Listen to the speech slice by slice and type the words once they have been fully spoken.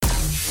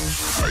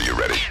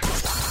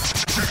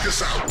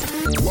this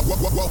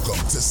out. Welcome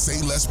to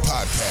Say Less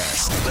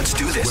Podcast. Let's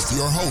do this. With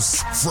your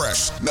hosts,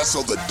 Fresh,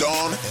 Nestle the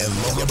Dawn, and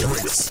Lona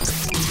Briggs.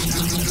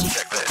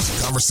 Check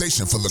this.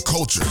 Conversation for the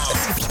culture.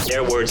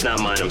 Their words, not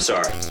mine. I'm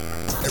sorry.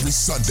 Every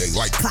Sunday,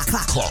 like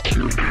clockwork.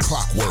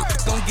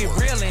 Gonna get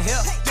real in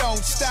here. Don't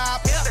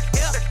stop.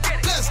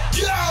 Let's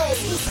go.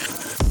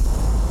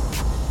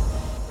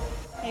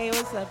 Hey,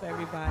 what's up,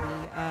 everybody?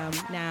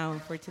 Now,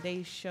 for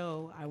today's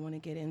show, I want to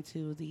get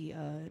into the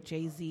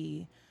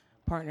Jay-Z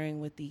partnering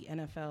with the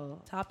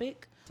NFL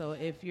topic. So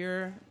if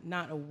you're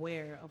not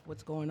aware of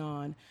what's going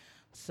on,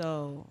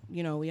 so,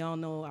 you know, we all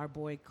know our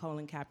boy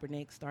Colin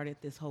Kaepernick started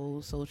this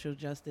whole social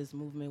justice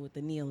movement with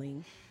the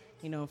kneeling,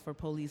 you know, for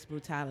police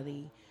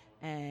brutality.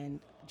 And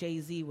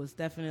Jay-Z was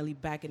definitely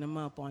backing him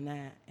up on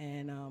that.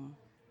 And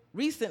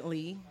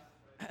recently,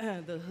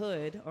 the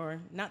hood, or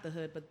not the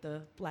hood, but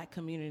the black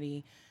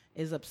community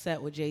is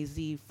upset with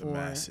Jay-Z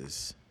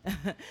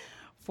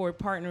for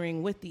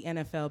partnering with the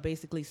NFL,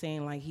 basically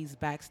saying like he's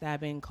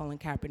backstabbing Colin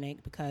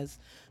Kaepernick because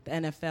the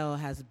NFL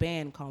has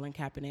banned Colin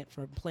Kaepernick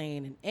from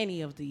playing in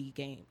any of the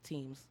game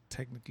teams.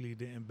 Technically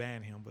didn't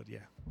ban him, but yeah.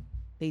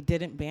 They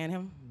didn't ban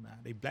him? Nah,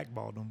 they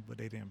blackballed him, but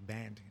they didn't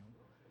ban him.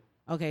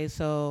 Okay,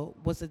 so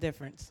what's the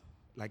difference?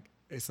 Like,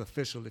 it's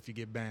official if you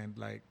get banned.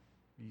 Like,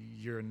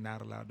 you're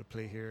not allowed to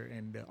play here,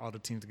 and all the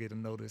teams get a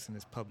notice, and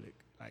it's public.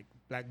 Like,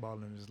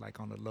 blackballing is like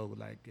on the low,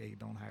 like, hey,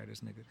 don't hire this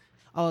nigga.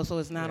 Oh, so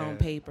it's not on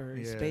paper.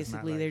 It's Yeah,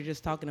 basically like, they're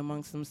just talking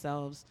amongst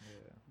themselves.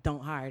 Yeah.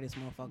 Don't hire this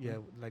motherfucker. Yeah,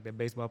 like that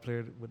baseball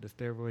player with the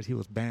steroids, he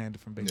was banned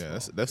from baseball. Yeah,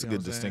 that's a You know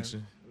good what I'm saying?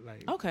 distinction.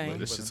 Like, Okay. But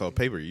this shit's on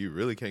paper. You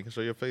really can't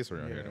show your face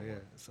around here yeah.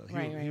 anymore. So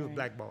Right, he was right.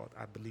 blackballed,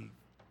 I believe.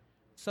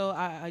 So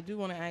I do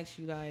want to ask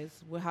you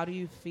guys, how do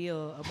you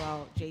feel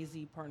about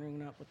Jay-Z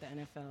partnering up with the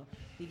NFL?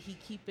 Did he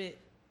keep it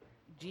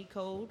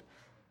G-code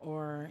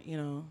or, you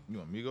know? You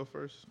want me to go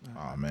first?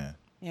 Oh, man.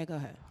 Yeah, go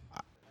ahead.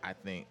 I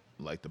think,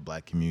 like the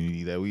black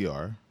community that we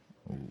are,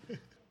 what the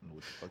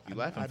fuck you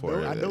laughing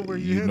for? I know where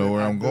you you're know headed.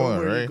 where I I'm know going,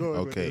 where you're right? going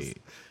with Okay.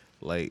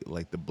 this.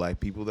 Like the black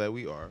people that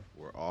we are,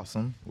 we're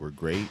awesome. We're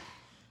great.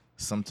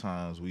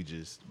 Sometimes we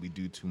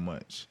do too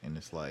much, and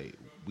it's like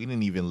we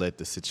didn't even let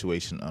the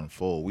situation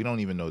unfold. We don't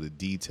even know the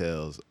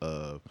details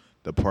of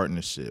the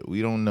partnership.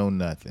 We don't know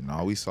nothing.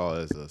 All we saw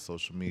is a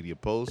social media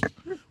post.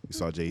 We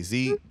saw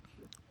Jay-Z.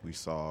 We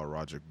saw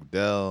Roger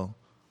Goodell,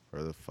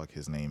 or the fuck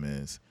his name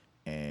is,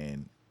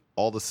 and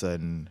all of a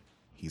sudden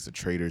he's a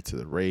traitor to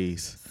the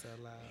race.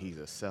 He's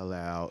a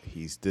sellout.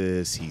 He's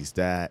this. He's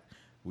that.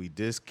 We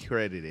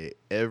discredited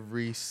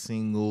every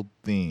single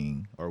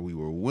thing, or we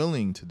were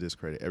willing to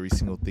discredit every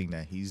single thing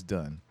that he's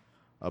done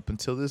up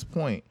until this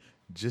point,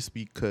 just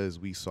because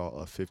we saw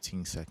a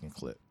 15-second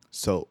clip.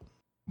 So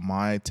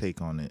my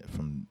take on it,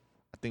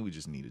 I think we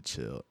just need to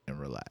chill and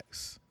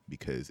relax,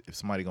 because if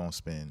somebody gonna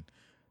spend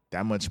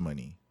that much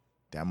money,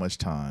 that much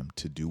time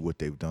to do what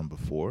they've done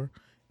before,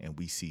 and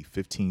we see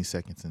 15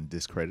 seconds and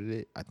discredit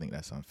it, I think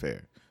that's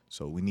unfair.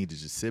 So we need to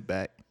just sit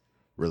back,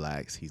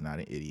 relax. He's not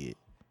an idiot.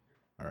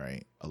 All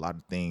right. A lot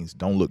of things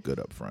don't look good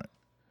up front.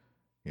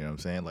 You know what I'm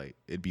saying? Like,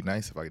 it'd be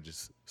nice if I could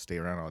just stay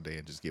around all day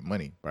and just get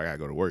money, but I gotta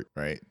go to work,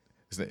 right?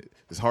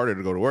 It's harder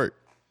to go to work.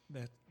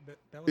 That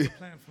was the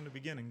plan from the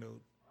beginning, though,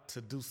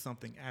 to do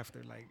something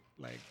after.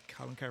 Like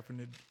Colin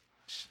Kaepernick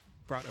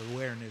brought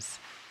awareness,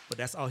 but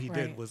that's all he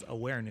did was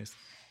awareness.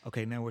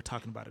 Okay, now we're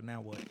talking about it. Now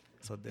what?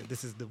 So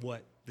this is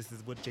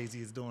what Jay-Z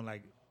is doing.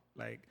 Like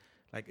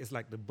it's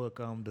like the book,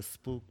 The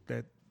Spook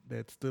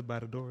that stood by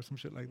the door or some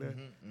shit like that.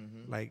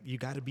 Like, you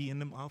got to be in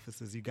them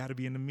offices. You got to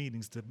be in the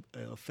meetings to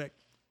affect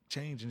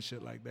change and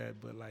shit like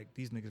that. But, like,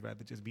 these niggas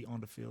rather just be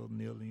on the field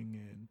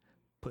kneeling and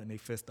putting their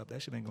fist up.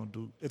 That shit ain't going to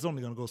do – it's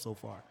only going to go so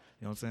far.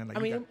 You know what I'm saying? Like,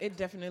 I mean, it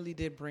definitely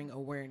did bring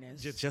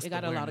awareness. Just it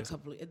got awareness.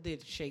 it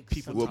did shake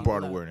People. some What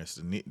brought up. awareness?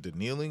 The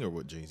kneeling or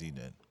what Jay-Z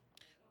did?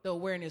 The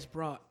awareness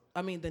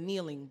the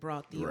kneeling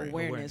brought the Right.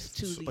 awareness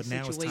to the But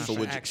now it's time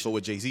situation. for So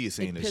what Jay-Z is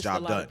saying It is pissed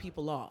job a lot done. of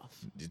people off.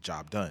 The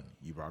job done.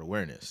 You brought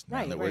awareness.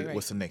 Now Right.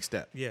 what's the next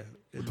step? Yeah.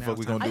 What the Now fuck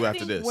we it's gonna time do I after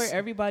think this? where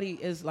everybody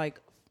is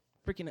like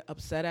freaking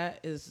upset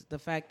at is the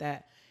fact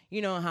that,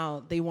 you know,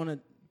 how they want to.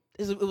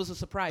 It was a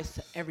surprise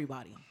to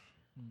everybody,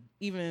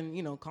 even,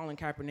 you know, Colin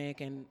Kaepernick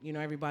and, you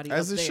know, everybody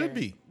As up it there, should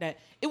be. That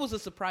it was a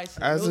surprise.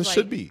 To As them. it was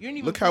should like, be. you didn't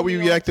even Look how put we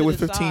me off reacted to with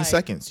the 15 side.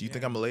 seconds. You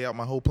think I'm gonna lay out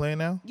my whole plan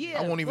now?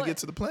 Yeah, I won't even but- get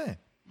to the plan.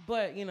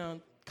 But, you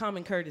know,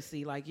 common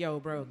courtesy, like, yo,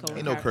 bro, Colin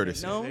Ain't no Kaepernick.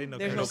 courtesy. No, Ain't no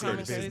there's no courtesy. common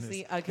It's courtesy.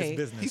 business. Okay, It's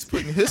business.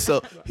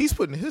 He's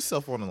putting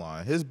himself on the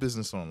line, his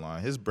business on the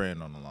line, his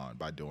brand on the line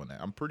by doing that.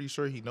 I'm pretty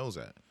sure he knows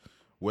that.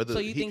 Whether so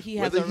you think he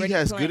has whether already he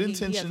has planned, good he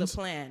has intentions, a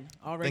plan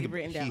already think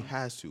written he down.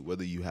 has to.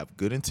 Whether you have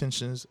good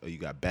intentions or you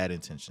got bad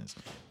intentions.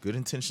 Good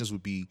intentions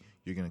would be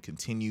you're going to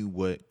continue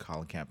what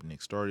Colin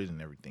Kaepernick started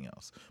and everything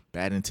else.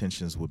 Bad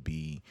intentions would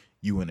be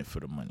you in it for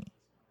the money.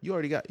 You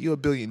already got you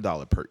 $1 billion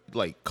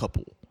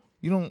couple.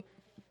 You don't.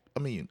 I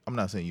mean, I'm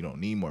not saying you don't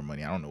need more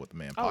money. I don't know what the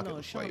man Oh pocket no,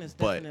 looks Sean like, is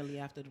but definitely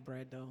after the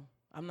bread though.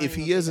 I'm not if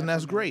even he gonna is, take then that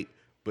that's from him. great.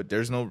 But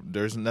there's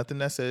nothing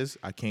that says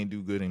I can't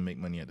do good and make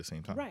money at the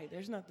same time. Right.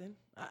 There's nothing.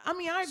 I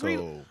mean, I agree.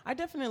 So, I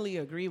definitely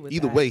agree with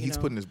either that. way, he's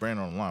putting his brand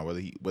on the line.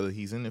 Whether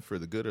he's in it for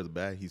the good or the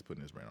bad, he's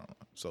putting his brand on the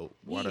line. So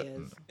why He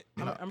is.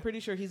 I'm pretty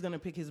sure he's gonna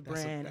pick his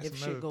brand if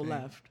shit go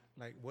left.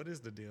 Like, what is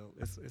the deal?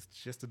 It's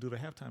just to do the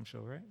halftime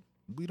show, right?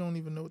 we don't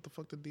even know what the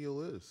fuck the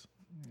deal is.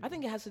 I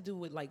think it has to do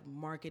with like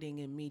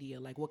marketing and media,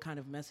 like what kind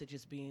of message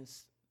is being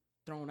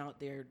thrown out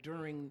there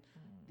during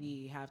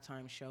the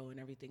halftime show and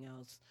everything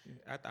else.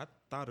 I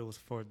thought it was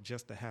for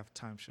just the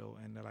halftime show,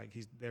 and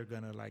they're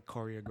gonna like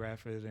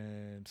choreograph it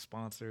and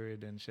sponsor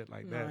it and shit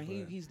like that.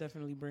 He's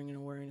definitely bringing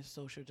awareness to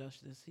social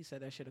justice. He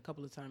said that shit a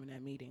couple of times in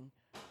that meeting.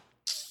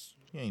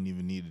 He ain't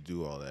even need to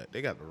do all that.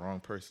 They got the wrong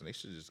person. They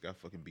should just got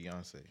fucking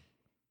Beyonce.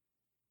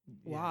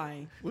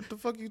 Why? What the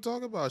fuck you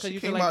talking about? She you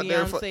came feel like out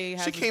there. Beyonce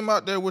has She came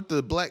out there with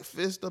the black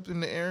fist up in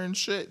the air and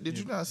shit. Did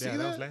you not see that?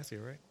 That was last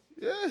year, right?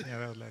 Yeah. Yeah,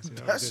 that was last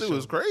year. That shit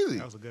was crazy.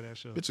 That was a good ass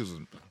show.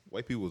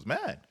 White people was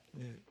mad.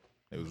 Yeah.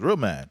 They was real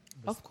mad.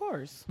 Of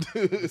course.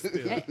 Still,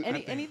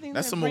 Anything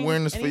That's that some brings-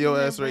 awareness for anything your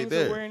that ass right brings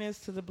there. Awareness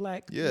to the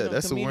black. Yeah,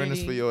 that's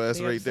awareness for your ass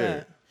they right there.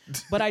 upset.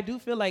 But I do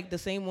feel like the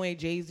same way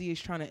Jay-Z is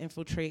trying to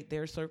infiltrate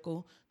their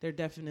circle, they're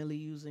definitely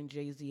using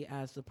Jay-Z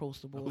as the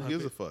poster boy. Who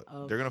gives a fuck?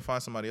 They're gonna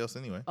find somebody else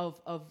anyway. Of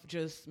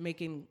just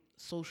making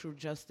social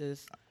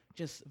justice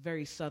just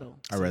very subtle.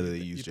 I'd rather they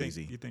use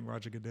Jay-Z. You think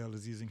Roger Goodell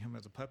is using him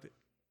as a puppet?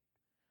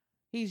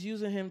 He's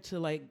using him to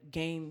like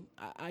gain.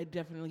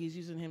 He's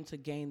using him to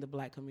gain the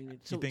black community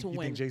to You win.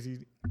 think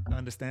Jay-Z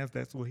understands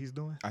that's what he's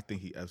doing? I think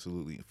he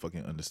absolutely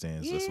fucking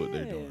understands that's what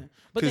they're doing.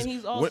 But then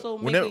he's also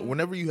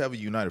whenever you have a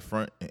united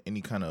front in any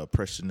kind of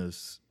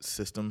oppressionist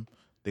system,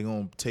 they're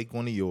gonna take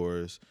one of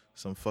yours,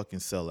 some fucking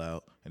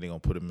sellout, and they're gonna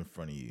put him in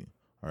front of you.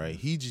 All right,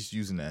 he just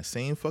using that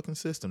same fucking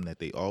system that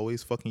they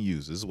always fucking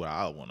use. This is what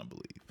I want to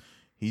believe.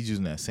 He's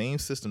using that same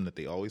system that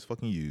they always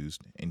fucking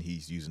used, and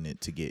he's using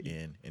it to get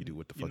in and do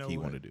what the fuck he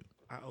want to do.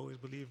 I always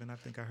believe, and I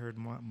think I heard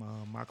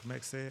Malcolm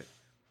X say it.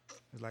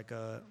 It's like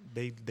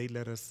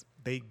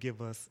they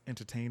give us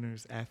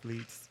entertainers,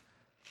 athletes,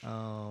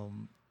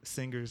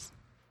 singers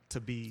to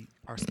be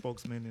our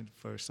spokesmen and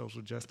for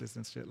social justice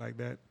and shit like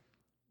that.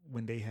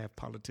 When they have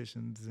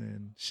politicians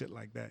and shit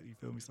like that, you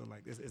feel me? So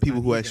like, it's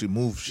people who even. actually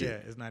move shit.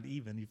 Yeah, it's not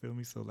even. You feel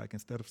me? So like,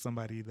 instead of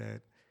somebody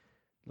that,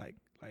 like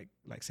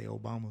say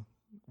Obama,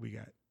 we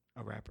got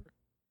a rapper.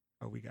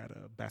 Or we got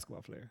a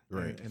basketball player.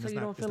 Right. So you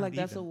don't feel like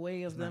that's a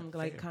way of them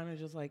like kind of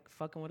just like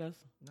fucking with us?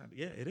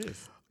 Yeah, it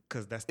is.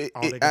 Because that's it.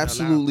 All It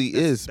absolutely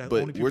is. that's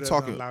but only people we're that are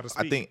talking. allowed to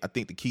I speak.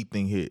 think the key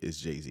thing here is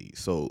Jay-Z.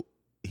 So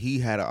he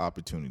had an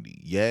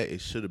opportunity. Yeah,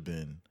 it should have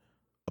been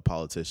a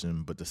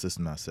politician, but the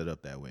system not set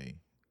up that way.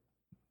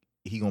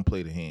 He gonna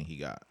play the hand he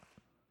got.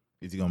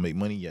 Is he gonna make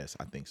money? Yes,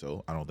 I think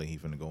so. I don't think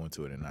he's gonna go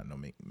into it and not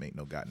make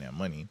no goddamn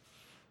money.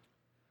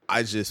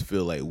 I just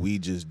feel like we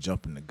just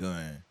jumping the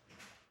gun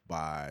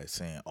by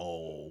saying,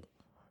 "Oh,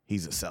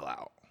 he's a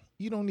sellout."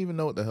 You don't even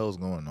know what the hell's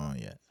going on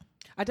yet.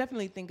 I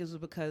definitely think it's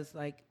because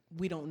like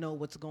we don't know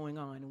what's going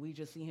on, and we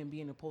just see him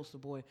being a poster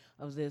boy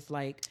of this.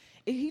 Like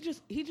he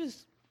just.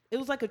 It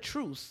was like a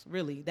truce,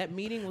 really. That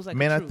meeting was like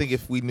Man, a I truce. think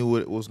if we knew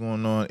what was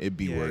going on, it'd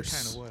be worse. It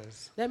kind of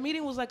was. That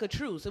meeting was like a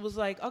truce. It was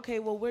like, okay,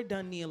 well, we're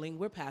done kneeling.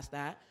 We're past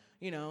that,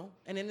 you know?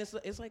 And then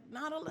it's like,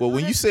 not a Well,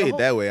 when you say it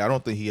that way, I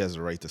don't think he has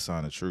the right to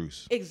sign a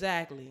truce.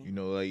 Exactly. You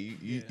know, like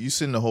you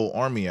send the whole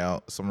army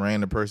out, some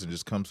random person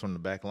just comes from the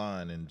back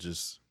line and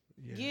just,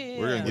 Yeah.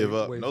 we're going to give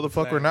up. Wave No, the the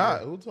fuck we're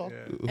flag, not.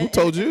 yeah. Who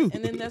told you?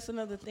 And then that's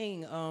another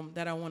thing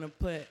that I want to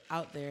put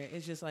out there.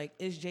 It's just like,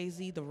 is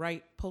Jay-Z the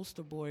right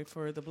poster boy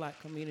for the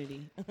black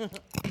community?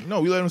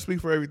 No, we let him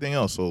speak for everything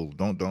else, so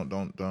don't.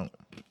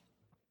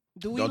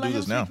 Do we Don't let do him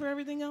this speak now. for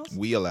everything else?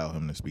 We allow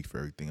him to speak for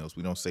everything else.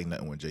 We don't say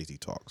nothing when Jay-Z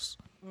talks.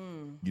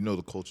 You know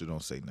the culture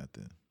don't say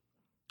nothing.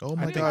 Oh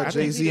my think- God, I think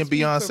Jay-Z he and can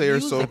speak Beyonce for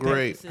are so music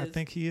great. purposes. I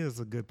think he is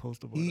a good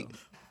poster boy, He, though,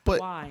 but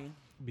Why?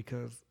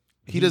 because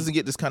he doesn't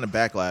get this kind of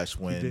backlash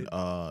when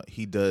did.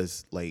 he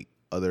does like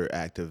other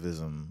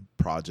activism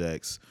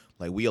projects.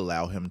 Like we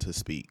allow him to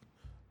speak.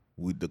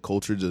 The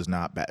culture does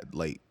not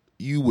like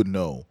you would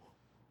know.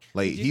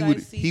 Like Did you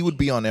guys see- he would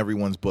be on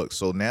everyone's book.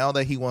 So now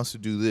that he wants to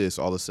do this,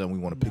 all of a sudden we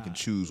want to pick and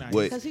choose nah,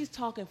 what. Because he's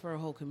talking for a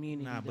whole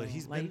community. Nah, but though.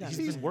 he's Like, you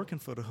been gotta- working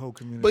for the whole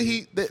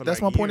community. But for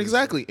that's like my point years.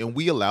 exactly. And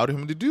we allowed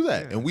him to do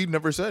that. Yeah. And we've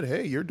never said,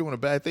 hey, you're doing a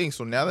bad thing.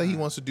 So now that he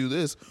wants to do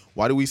this,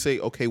 why do we say,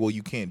 okay, well,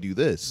 you can't do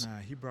this? Nah,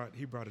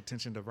 he brought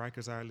attention to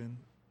Rikers Island,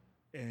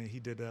 and he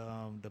did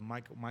the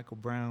Michael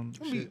Brown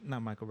shit.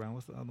 Not Michael Brown.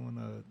 What's the other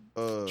one? I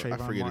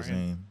Trayvon forget his Martin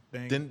name.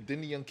 thing.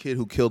 Then the young kid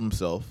who killed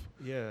himself.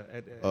 Yeah,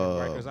 at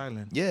Rikers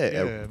Island.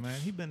 yeah, man.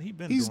 He been.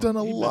 He's done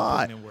a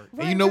lot. Putting in work.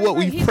 And you know what?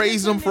 He's We been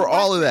praised him putting for in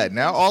all work of that. since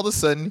Now all of a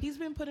sudden, He's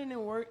been putting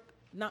in work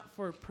not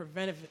for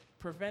preventative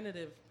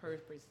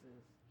purposes.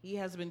 He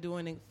has been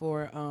doing it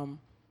for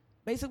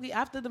basically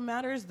after the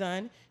matter is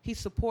done, he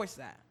supports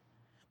that.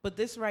 But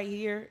this right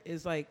here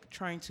is like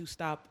trying to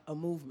stop a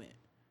movement.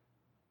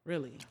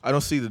 Really. I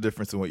don't see the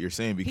difference in what you're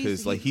saying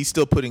because He's- he's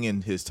still putting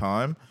in his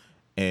time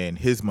and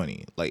his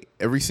money. Like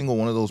every single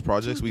one of those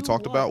projects we do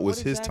talked what? about was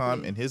What his time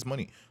exactly? and his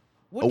money.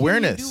 What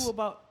awareness. can you do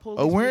about police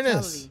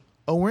Awareness. brutality?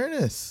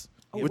 Awareness.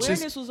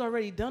 Was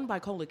already done by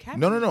Colin Kaepernick.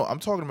 No. I'm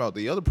talking about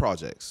the other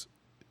projects.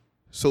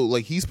 So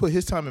like he's put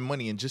his time and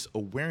money in just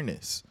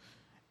awareness.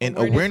 And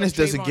awareness of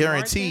doesn't Trayvon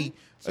guarantee Martin,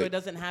 so it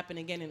doesn't happen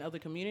again in other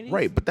communities.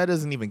 right, but that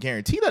doesn't even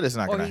guarantee that it's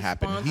not Or going to he's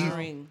happen.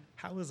 sponsoring.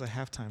 How is a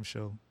halftime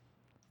show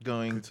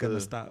Going gonna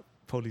to stop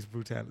police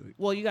brutality?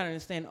 Well, you got to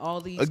understand all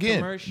these again.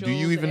 commercials. Do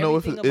you even know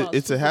if everything about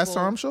it's a Super Bowl.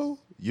 halftime show?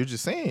 You're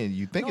just saying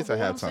you think No, it's a but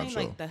what I'm halftime saying, show.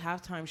 Like the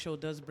halftime show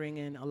does bring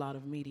in a lot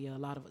of media, a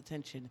lot of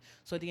attention.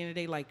 So at the end of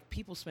the day, like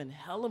people spend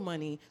hella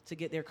money to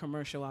get their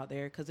commercial out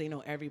there because they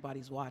know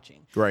everybody's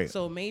watching. Right.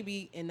 So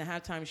maybe in the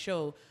halftime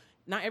show,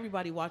 not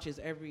everybody watches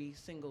every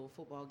single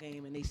football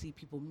game and they see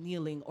people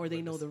kneeling or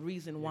they know the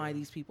reason why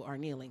these people are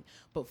kneeling.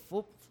 But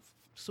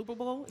Super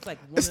Bowl, it's like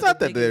one It's of not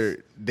the that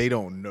biggest. they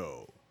don't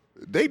know.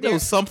 They know They're-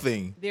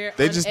 something. They're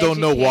They just don't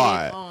know uneducated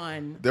why.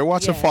 on- They're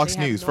watching yeah, Fox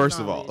they have News no first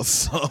of all. knowledge.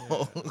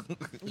 So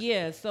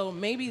Yeah, so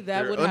maybe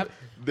that would they're, have.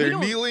 they're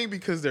kneeling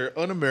because they're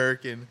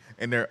un-American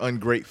and they're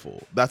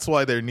ungrateful. That's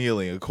why they're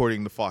kneeling,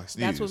 according to Fox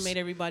News. That's what made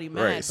everybody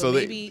mad. Right. But So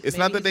maybe, it's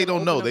not maybe that they he's gonna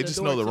don't know. open They up just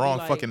door know the to be wrong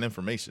like- fucking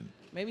information.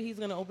 Maybe he's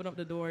gonna open up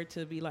the door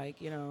to be like,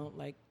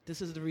 like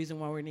this is the reason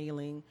why we're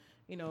kneeling.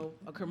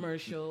 A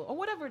commercial or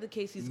whatever the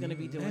case he's gonna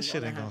be doing. That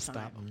shit on ain't the gonna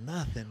halftime. stop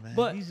nothing, man.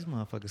 But- These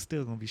motherfuckers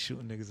still gonna be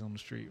shooting niggas on the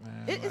street,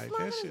 man. It's like, not.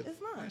 that shit,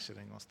 It's not. That shit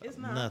ain't gonna stop It's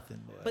not.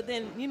 nothing. But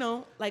then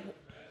like,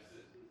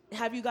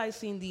 have you guys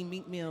seen the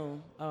Meek Mill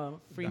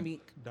Free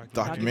Meek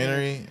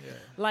Documentary?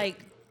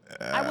 Like,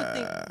 I would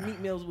think Meek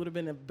Mills would have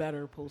been a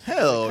better poster.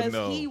 Hell because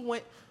no. He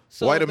went.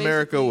 So White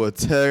America basically- will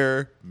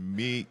tear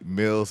Meek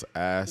Mill's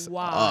ass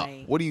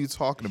Why? up. What are you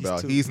talking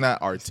about? too- He's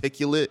not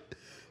articulate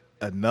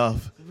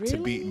enough to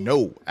be. Really?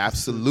 No,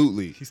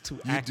 absolutely. He's too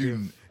You do-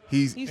 active.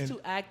 He's He's too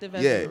active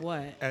as yeah. in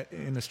what?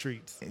 in the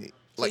streets. So you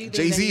like think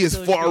Jay that Z he's is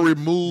still far street?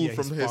 removed Yeah,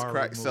 from he's his far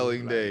crack removed, selling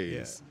like,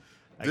 days. yeah.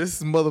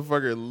 This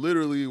motherfucker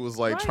literally was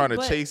like Right, trying to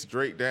but- chase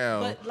Drake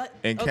down but, like,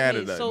 in okay,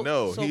 Canada. so-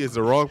 No, so- he is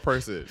the wrong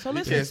person. So He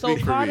listen, can't so speak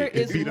for Carter me.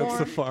 is Beat up more.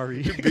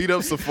 Safari. Beat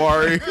up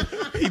Safari.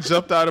 He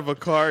jumped out of a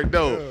car.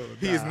 No,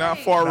 he is not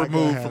far Not gonna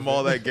removed happen. from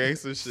all that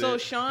gangster shit. So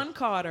Sean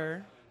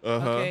Carter,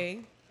 Uh-huh.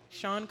 okay,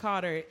 Sean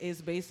Carter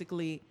is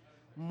basically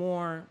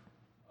more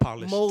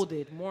Polished.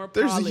 molded, more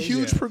There's a polished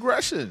huge Yeah.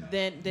 progression.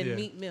 than Yeah.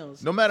 Meek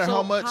Mills. No matter So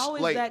how much, how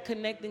is like- that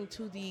connecting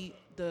to the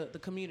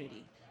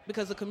community?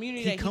 Because the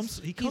community He that comes-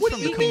 he's, he comes he's from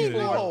the speaking community.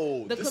 for,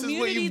 No, the this is what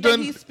community you've that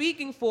done- he's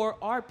speaking for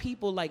are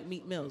people like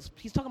Meek Mills.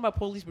 He's talking about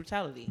police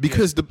brutality.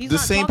 Because He's the not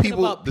same talking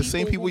people, about the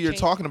same who people you're change-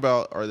 talking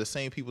about are the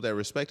same people that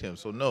respect him.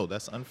 So no,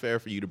 that's unfair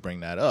for you to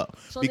bring that up.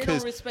 So they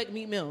because don't respect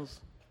Meek Mills.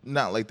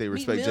 not like they Meek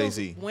respect Jay Mills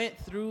Z. went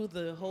through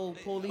the whole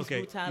police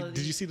Okay. brutality.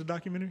 Did you see the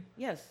documentary?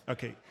 Yes.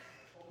 Okay.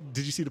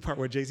 Did you see the part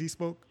where Jay-Z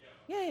spoke?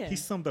 Yeah. He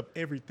summed up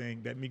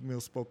everything that Meek Mill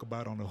spoke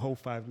about on the whole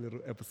 5 little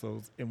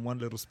episodes in one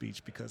little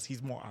speech because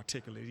he's more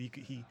articulate.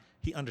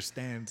 He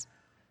understands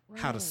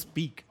how to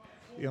speak.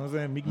 You know what I'm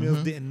saying? Meek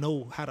Mills didn't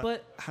know how to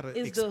But is the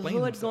explain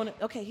hood himself. going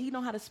to... Okay, he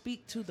know how to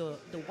speak to the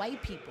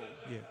white people.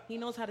 Yeah. He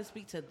knows how to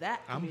speak to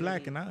that I'm community.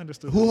 black and I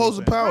understood. Who what he holds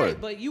the was saying. power?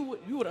 Right, but you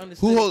would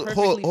understand Who hold,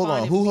 perfectly hold fine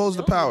on? if Who Meek holds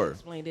the Mills would have power?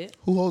 Explained it.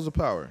 Who holds the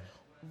power?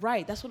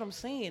 Right, that's what I'm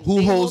saying. Who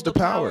They holds hold the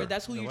power?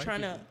 That's who The you're white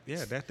trying to...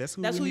 people. Yeah, that's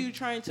who That's we who need. you're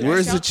trying to... Where's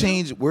reach the out to.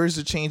 change? Where's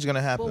the change gonna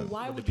But happen?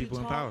 why The would people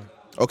you in talk... power.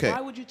 Okay.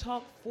 Why would you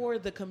talk for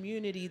the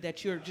community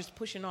that you're just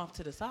pushing off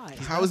to the side?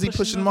 How is he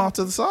pushing them off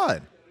to the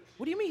side?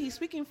 What do you mean he's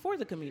speaking for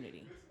the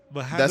community?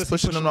 But how That's does he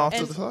pushing push them him off to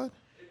And- the side.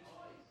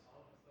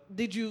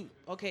 Did you...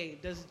 Okay,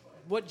 does...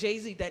 What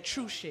Jay-Z, that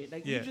truth shit,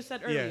 like you Yeah, just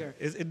said yeah. earlier.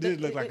 It did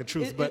look like a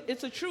truth, but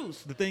it's a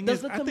truth. the thing Does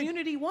is, the I think-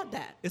 community want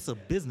that? It's a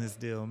business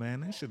deal,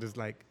 man. That shit is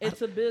like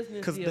It's a business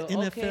because deal. the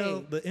NFL,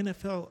 Okay. the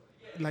NFL,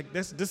 like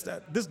this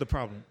is the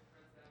problem.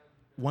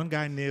 One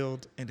guy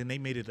nailed, and then they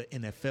made it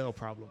an NFL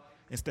problem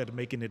instead of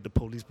making it the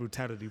police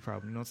brutality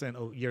problem. You know what I'm saying?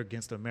 Oh, you're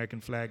against the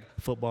American flag.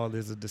 Football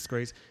is a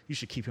disgrace. You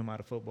should keep him out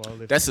of football.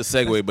 That's a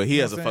segue, but he you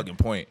know has a what I'm fucking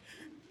point.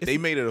 They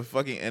made it a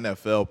fucking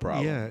NFL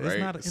problem, Yeah, it's right?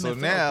 not an So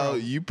NFL now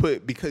problem. you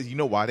put, because you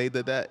know why they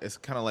did that? It's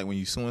kind of like when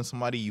you suing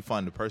somebody, you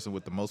find the person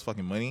with the most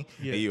fucking money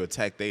Yeah. and you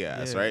attack their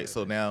ass, Yeah. right?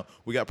 So now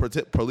we got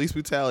police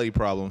brutality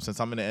problem. Since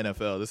I'm in the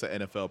NFL, this is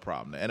an NFL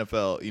problem. The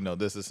NFL,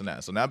 this and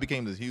that. So now it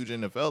became this huge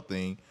NFL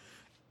thing,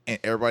 and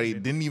everybody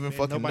didn't even And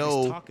fucking nobody's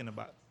know. talking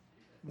about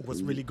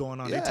what's really going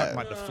on. Yeah. They're talking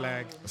about the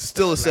flag.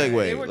 Still a They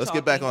segue. were Let's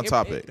get back on talking-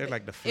 topic. They're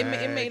like the It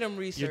flag. made them You're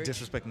research.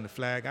 disrespecting the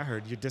flag. I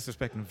heard you're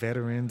disrespecting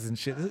veterans and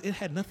shit. It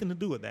had nothing to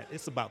do with that.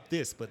 It's about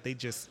this, but they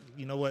just,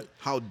 you know what?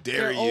 How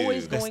dare They're you?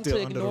 always That's going still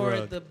to under the ignore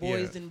rug. the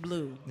boys Yeah. in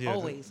blue. Yeah.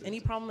 Always. Any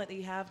problem that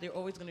they have, they're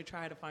always going to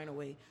try to find a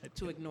way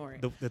to ignore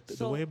it.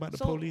 The way about the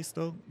police,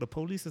 though, the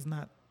police is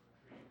not.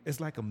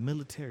 It's like a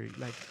military,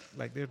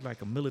 like they're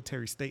like a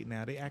military state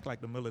now. They act like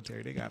the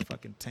military. They got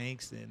fucking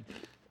tanks and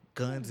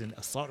guns and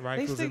assault They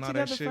rifles stick and all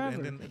together that shit, forever.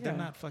 and then Yeah. they're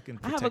not fucking.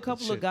 I have a protecting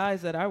couple shit. of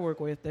guys that I work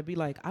with that be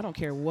like, I don't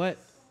care what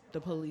the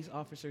police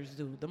officers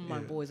do. Them my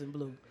Yeah. boys in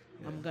blue.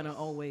 I'm going to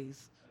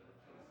always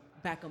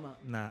back them up.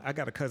 Nah, I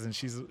got a cousin.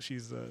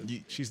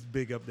 She's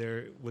big up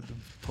there with the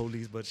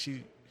police, but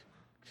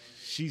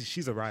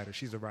she's a rider.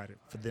 She's a rider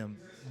for them,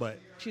 but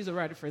She's a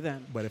writer for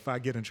them. but if I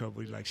get in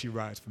trouble, like she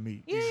rides for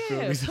me. Yeah, You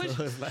feel me? So push,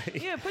 it's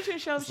like, yeah, push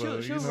yourself.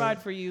 So, She'll you know,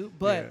 ride for you,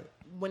 but yeah.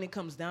 when it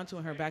comes down to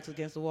it, her back's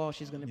against the wall,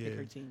 she's gonna pick Yeah.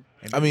 her team.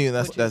 and I mean,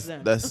 that's Which that's is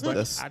them. that's But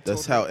that's I told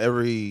that's her- how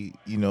every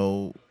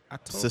I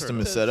told system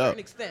her, is To a set up. certain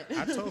extent.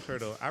 I told her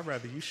though, I'd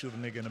rather you shoot a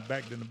nigga in the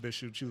back than a bitch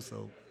shoot you.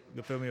 So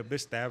you feel me? A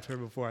bitch stabbed her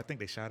before. I think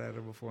they shot at her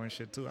before and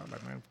shit too. I'm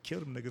like, man, kill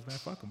them niggas, man.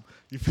 Fuck them.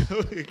 You feel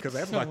me? Because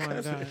that's my Oh my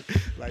cousin.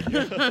 God. Like,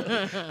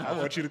 yo, I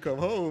want you to come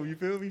home. You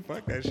feel me?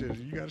 Fuck that shit.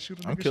 You gotta shoot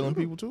a nigga. I'm killing shoot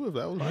 'em. people too if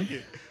that was Fuck me.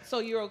 it. So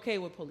you're okay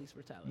with police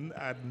brutality?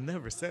 I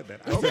never said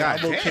that. I Oh, said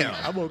I'm okay.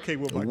 goddamn. I'm okay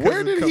with my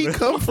Where cousin did he coming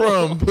come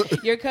from?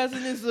 Your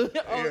cousin is.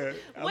 Yeah,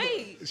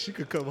 Wait. she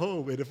could come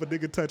home, and if a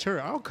nigga touch her,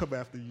 I'll come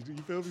after you.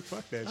 You feel me?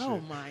 Fuck that Oh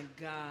shit. my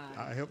God.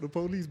 I help the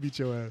police beat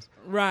your ass.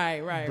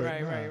 Right. But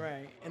Right.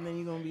 nah. And then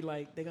you're gonna be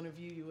like, they're gonna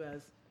view you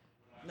as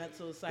not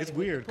so excited. It's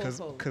with weird the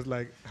po-po. because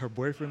like her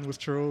boyfriend was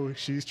troll,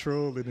 she's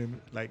troll, and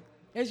then like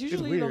It's it's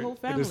usually weird. the whole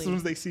And as soon family.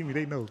 as they see me,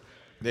 they know.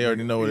 They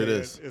already know what it Yeah,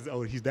 is.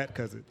 oh, he's that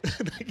cousin.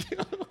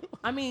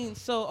 I mean,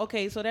 so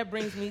that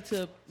brings me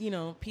to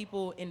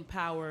people in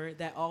power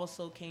that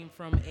also came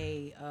from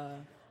a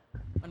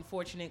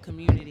unfortunate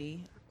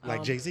community,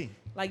 Like Jay-Z.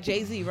 Like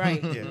Jay-Z,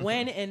 right? Yeah.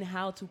 When and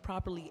how to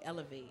properly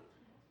elevate.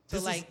 So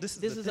this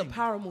the is a thing.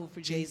 power move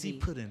for Jay-Z Jay-Z.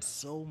 put in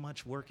so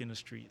much work in the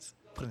streets,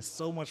 put in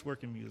so much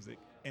work in music,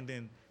 and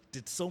then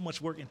did so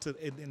much work in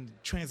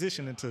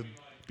transition into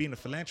being a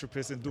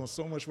philanthropist and doing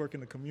so much work in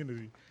the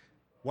community.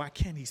 Why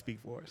can't he speak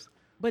for us?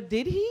 But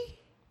did he?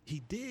 He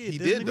did. He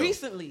This did, nigga- though.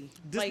 Recently.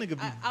 This nigga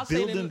be I'll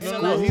say in building the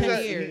schools. last He's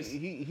 10 years.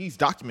 He's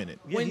documented.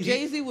 Yeah, When he-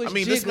 Jay-Z was I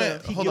mean, this man.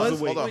 Jigga, Hold gives on,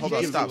 away- hold on.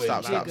 gives Stop. away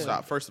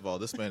Jigga. First of all,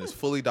 this man is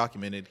fully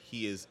documented.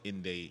 He is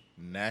in the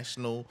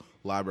National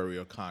Library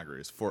of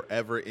Congress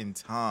forever in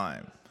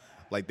time.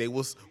 Like they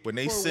was when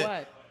they For said,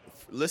 what?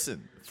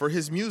 listen, for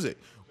his music.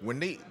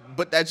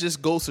 But that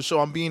just goes to show.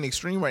 I'm being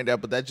extreme right now,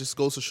 but that just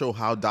goes to show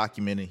how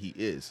documented he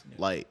is.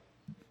 Like.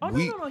 Oh, no,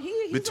 no,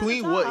 he's at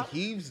between the what top.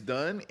 he's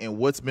done and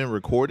what's been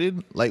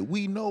recorded, like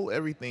we know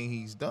everything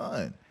he's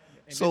done.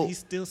 And So then he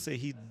still say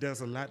he does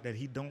a lot that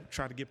he don't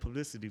try to get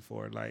publicity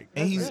for. Like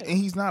and right.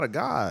 he's not a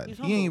god. He's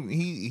He ain't humble.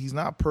 he's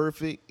not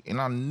perfect. And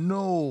I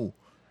know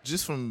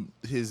just from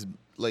his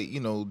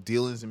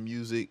dealings in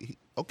music,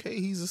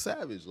 he's a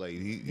savage. Like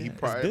he it's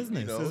probably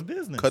business. It's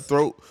business.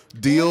 cutthroat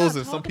deals, not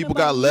and some talking people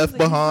about got left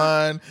music. He's not-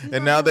 behind, he's and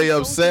not now they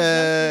doing social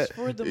upset. justice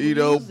for the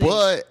music.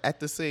 But at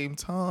the same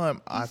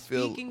time, I He's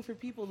feel. speaking for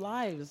people's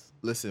lives.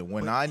 Listen,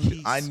 when But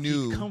I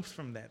knew. he comes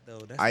from that though.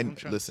 That's I- what I'm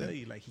trying listen. to tell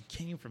you. Like he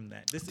came from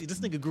that. This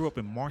nigga grew up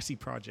in Marcy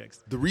Projects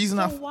The reason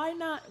So I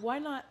why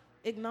not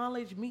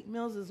acknowledge Meek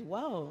Mills as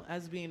well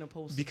as being a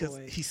poster because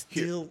boy? he's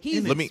still He's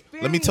in it.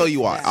 let me tell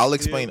you why. experienced I'll that.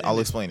 explain. Still I'll in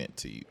it. explain it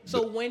to you.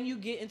 So when you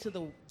get into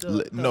the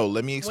No,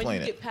 let me when explain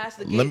you it. get past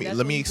the gate, Let me that's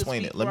let when me you can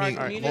explain speak it. Let for our me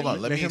community. hold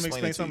on. Let me him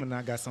explain it to something, you. and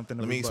I got something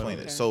to Let me rebuttal. explain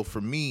Okay. it. So for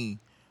me,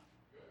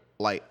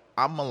 like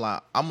I'm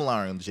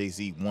allowing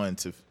Jay-Z one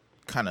to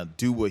kind of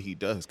do what he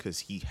does because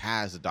he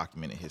has a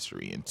documented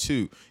history, and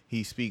two,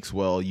 he speaks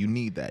well. You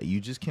need that. You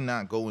just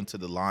cannot go into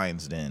the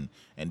Lions Den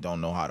and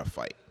don't know how to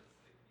fight.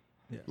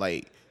 Yeah.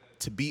 Like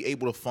to be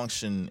able to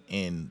function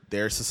in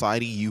their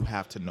society, you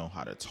have to know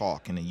how to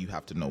talk, and then you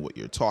have to know what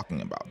you're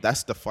talking about.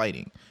 That's the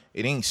fighting.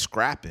 It ain't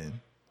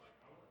scrapping.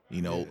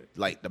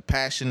 Like the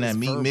passion that It's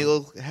Meek verbal.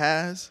 Mill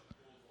has,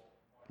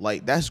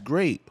 like that's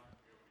great.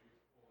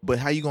 But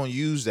how you gonna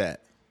use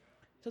that?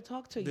 to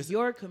talk to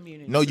your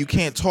community. No, you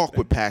can't talk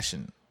with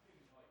passion.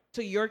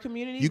 To your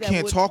community. You that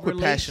can't would talk with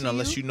relate passion to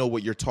unless you know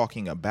what you're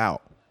talking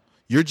about.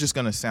 You're just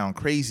gonna sound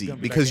crazy Gonna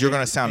be because like you're an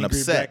gonna sound angry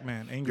upset. black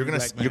man, angry You're gonna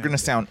black you're man. gonna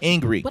sound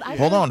angry. But I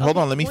Hold feel- on.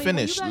 Let me when you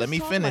finish. guys Let me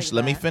talk finish. like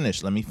Let me that-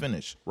 finish. Let me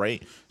finish.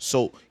 Right.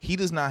 So he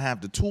does not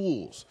have the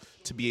tools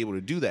to be able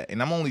to do that, and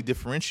I'm only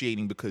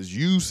differentiating because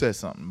you said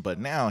something. But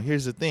now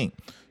here's the thing.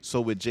 So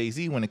with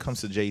Jay-Z, when it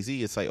comes to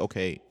Jay-Z, it's like,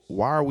 okay,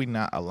 why are we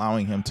not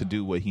allowing him to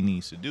do what he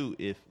needs to do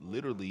if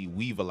literally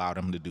we've allowed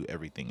him to do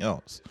everything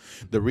else?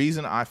 The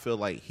reason I feel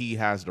like he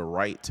has the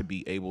right to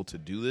be able to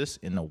do this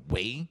in a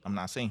way, I'm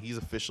not saying he's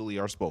officially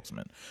our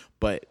spokesman,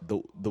 but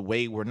the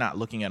way we're not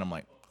looking at him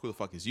like, who the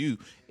fuck is you,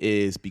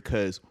 is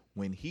because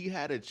when he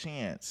had a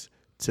chance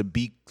to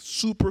be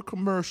super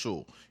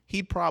commercial,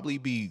 he'd probably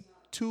be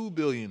 2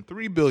 billion,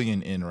 3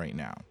 billion in right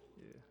now.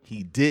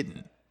 He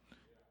didn't.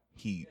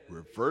 He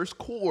reverse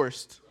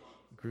coursed,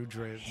 Grew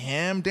dreads.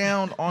 hammed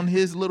down on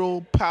his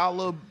little pile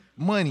of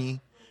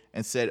money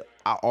and said,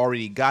 I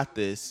already got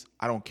this.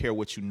 I don't care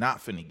what you not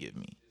finna give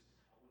me,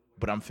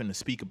 but I'm finna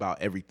speak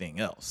about everything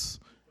else.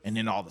 And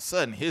then all of a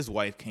sudden his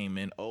wife came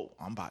in, oh,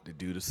 I'm about to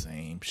do the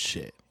same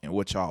shit. And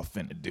what y'all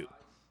finna do?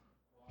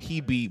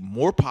 He'd be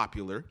more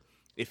popular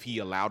if he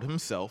allowed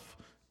himself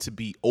to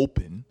be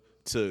open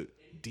to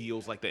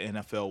deals like the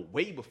NFL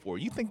way before.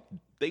 You think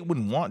they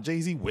wouldn't want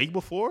Jay-Z way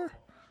before?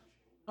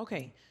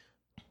 Okay.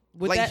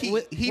 With Like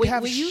that, he'd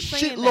have with you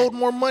saying shitload that-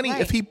 more money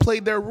right. if he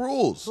played their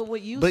rules. But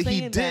what you but saying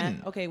he didn't.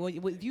 that, okay,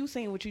 with you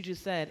saying what you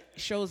just said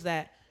shows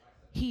that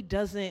he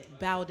doesn't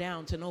bow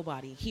down to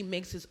nobody. He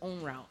makes his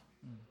own route.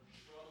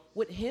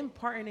 with him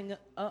partnering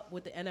up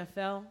with the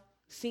NFL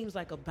seems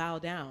like a bow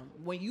down.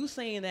 When you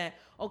saying that,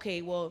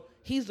 okay, well,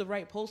 he's the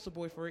right poster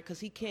boy for it because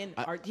he can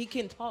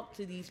talk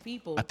to these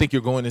people. I think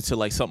you're going into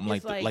like something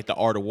It's like the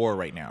art of war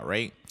right now,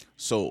 right?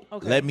 So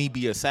Okay. let me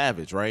be a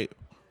savage, right?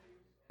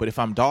 But if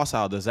I'm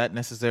docile, does that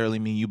necessarily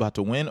mean you about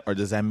to win, or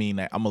does that mean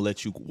that I'm gonna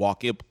let you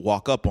walk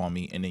up on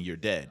me and then you're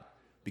dead?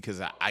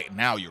 Because I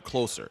now you're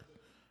closer.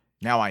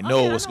 Now I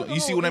know what's going. You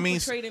see what I mean?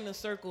 Infiltrating the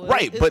circle.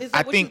 Right, but is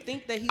that I what you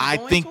think that he's I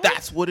going think towards?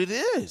 that's what it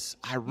is.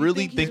 I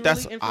really think think he's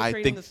that's. really I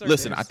infiltrating think. the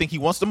Listen, I circus? think he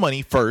wants the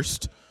money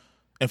first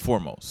and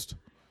foremost.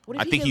 What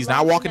if I he think gets he's not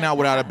lost in walking that out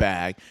without a path?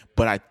 bag.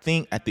 But I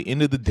think at the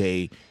end of the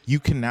day, you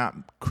cannot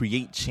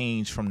create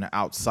change from the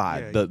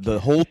outside. Yeah, The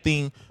whole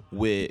thing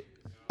with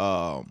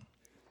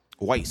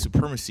white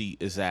supremacy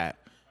is that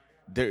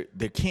there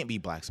can't be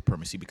black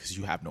supremacy because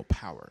you have no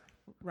power.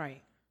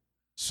 Right.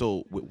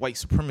 So with white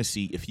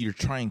supremacy, if you're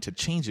trying to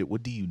change it,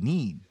 what do you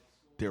need?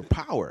 Their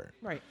power.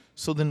 Right.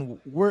 So then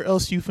where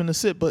else you finna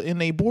sit but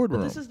in a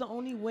boardroom? This is the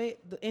only way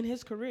in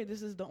his career.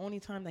 This is the only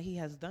time that he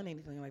has done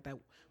anything like that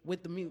with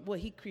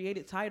he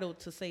created Tidal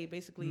to say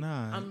basically,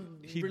 I'm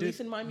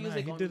releasing my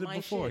music he on did it my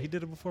before. shit. He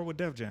did it before with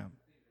Def Jam.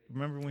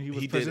 Remember when he was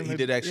He did- president? he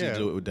did actually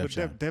do it with Def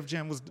Jam. Def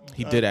Jam was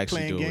He did actually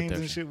playing do it with games Def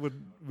and Jam. shit with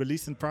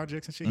releasing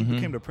projects and shit. He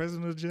became the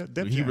president of Def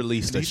Jam. He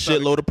released And a he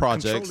started shitload of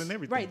projects. controlling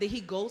everything. Right. Did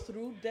he go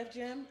through Def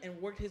Jam and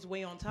work his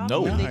way on top?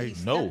 No. Or did Nah, he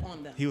step no.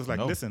 on them? He was like,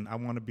 No. listen, I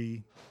want to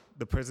be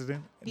the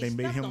president. He They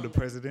made stepped him on the them.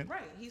 president.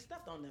 Right. He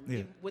stepped on them.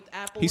 Yeah. With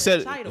Apple He and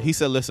said Tidal.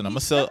 listen, I'm He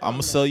gonna sell stepped on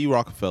them. you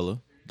Rockefeller.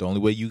 The only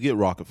way you get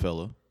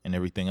Rockefeller and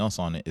everything else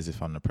on it is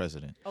if I'm the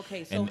president.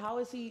 Okay, so And- how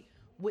is he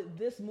with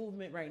this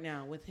movement right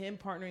now, with him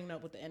partnering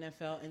up with the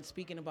NFL and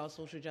speaking about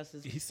social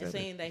justice He said and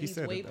saying it. that He he's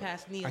said way it, though.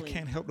 past kneeling? I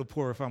can't help the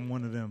poor if I'm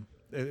one of them.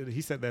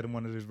 He said that in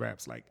one of his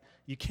raps. Like,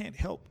 you can't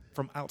help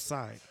from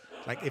outside.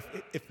 Like, if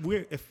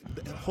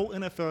the whole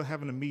NFL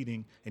having a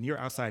meeting and you're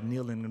outside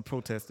kneeling and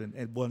protesting,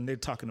 and when they're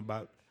talking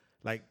about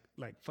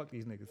like fuck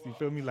these niggas, you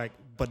feel me? Like,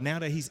 but now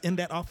that he's in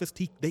that office,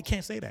 they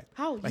can't say that.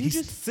 How? Like, You he's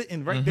just-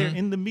 sitting right there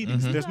in the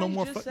meetings. There's no You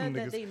more just fucking said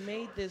that niggas. they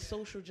made this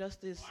social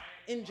justice,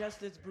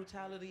 injustice,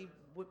 brutality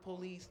with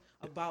police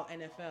about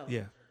NFL.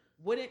 Yeah.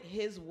 Wouldn't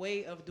his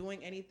way of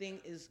doing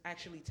anything is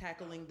actually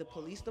tackling the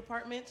police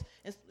departments?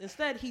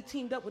 Instead, he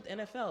teamed up with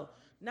NFL.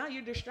 Now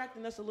you're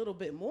distracting us a little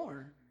bit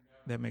more.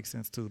 That makes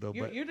sense too, though.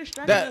 You're, But you're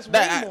distracting us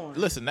way more.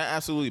 Listen, that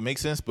absolutely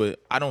makes sense, but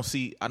I don't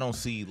see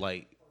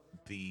like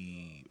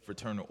the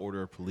Fraternal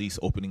Order of Police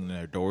opening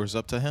their doors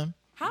up to him.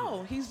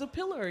 How? He's a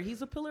pillar.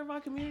 He's a pillar of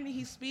our community.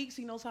 He speaks.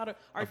 He knows how to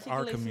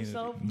articulate community.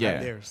 himself. Yeah.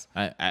 theirs.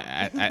 At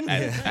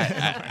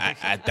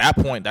that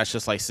point, that's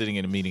just like sitting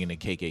in a meeting in the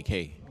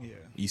KKK. Yeah.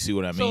 You see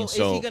what I mean?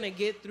 So is he gonna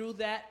get through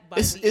that by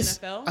the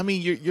NFL? I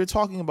mean, you're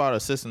talking about a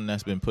system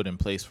that's been put in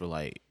place for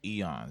like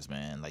eons,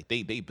 man. Like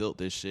they built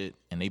this shit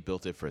and they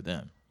built it for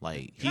them.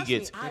 Like Trust he me,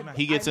 gets I-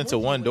 he gets I'm into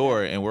with you one with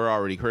door that. and we're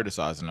already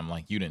criticizing him.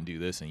 Like you didn't do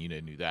this and you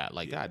didn't do that.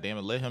 Like God damn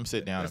it, let him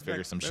sit down and That's figure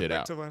back- some that's shit back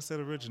out. to what I said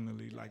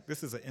originally. Like,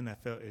 this is an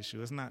NFL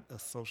issue. It's not a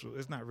social.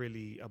 It's not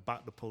really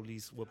about the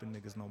police whooping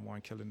niggas no more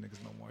and killing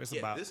niggas no more. It's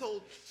about this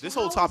whole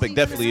how is topic he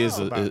definitely gonna is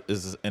help?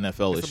 is an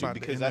NFL It's issue about the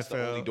because that's the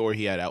NFL only door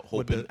he had out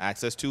with open the-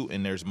 access to,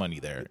 and there's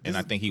money there, and I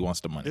is- think he wants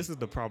the money. this is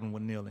the problem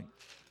with kneeling.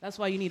 That's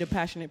why you need a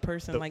passionate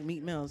person The- like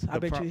Meek Mills. I The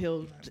bet pro- you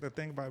he'll The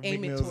thing about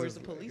aim Meek it Mills towards is-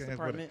 the police is what-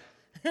 department.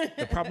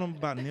 The problem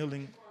about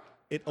kneeling,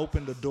 it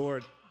opened the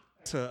door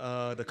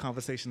to the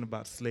conversation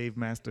about slave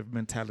master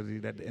mentality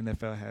that the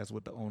NFL has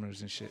with the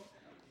owners and shit,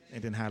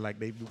 and then how like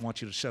they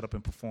want you to shut up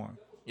and perform.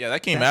 Yeah,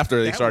 that came That- after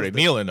they that was started the-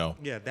 kneeling though.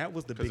 Yeah, that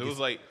was the Because biggest. it was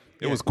like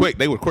it Yeah. was quick.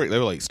 They were quick. They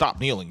were like, "Stop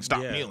kneeling,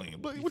 stop Yeah. kneeling."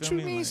 But You what feel you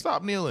me? mean, Like-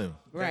 stop kneeling?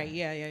 Right?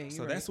 Yeah. You're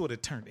So right. that's what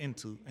it turned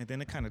into, and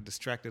then it kind of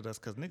distracted us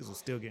because niggas was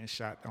still getting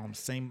shot on the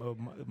same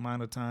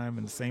amount of time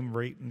and the same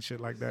rate and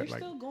shit like that. They're like,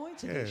 still going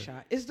to yeah. get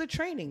shot. It's the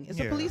training. It's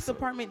the Yeah, police so-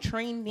 department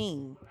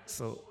training.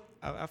 So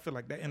I feel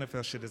like that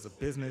NFL shit is a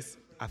business.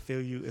 I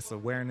feel you. It's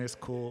awareness.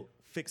 Cool.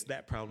 Fix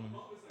that problem.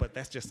 But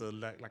that's just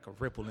like a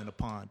ripple in a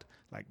pond.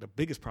 Like the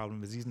biggest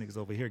problem is these niggas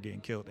over here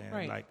getting killed, and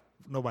Right. like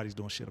nobody's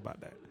doing shit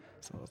about that.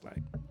 So it's like,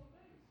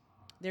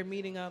 They're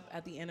meeting up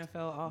at the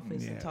NFL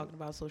office and Yeah. talking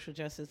about social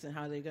justice and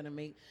how they're gonna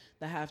make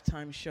the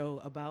halftime show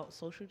about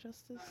social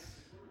justice.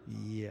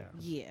 yeah.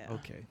 Yeah.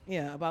 Okay.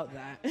 Yeah, about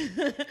that.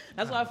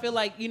 That's why I feel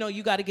like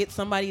you got to get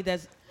somebody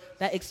that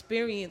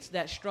experienced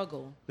that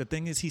struggle. The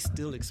thing is, he's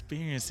still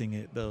experiencing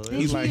it though.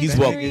 He's It's like He's that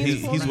well.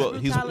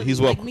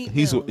 nigga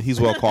He's is- He's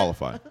well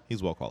qualified.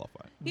 He's well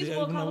qualified. He's Yeah,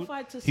 well you know,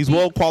 qualified to. He's speak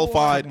well for-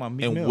 qualified Talking about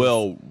Meek and Mills.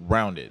 well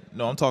rounded.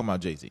 No, I'm talking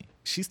about Jay-Z.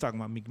 She's talking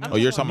about Meek Mills. Oh,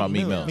 you're talking about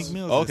Meek Mills. Mills.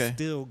 Meek Mills Okay. is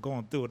still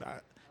going through it.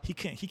 He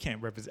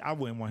can't represent. I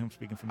wouldn't want him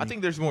speaking for me. I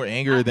think there's more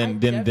anger I than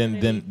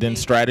definitely think-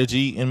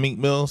 strategy in Meek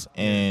Mills,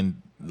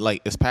 and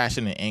like it's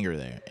passion and anger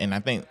there. And I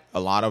think a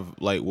lot of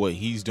like what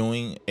he's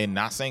doing, and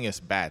not saying it's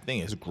a bad thing,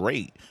 it's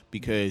great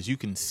because you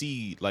can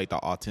see like the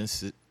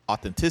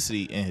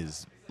authenticity in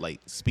his like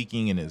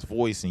speaking in his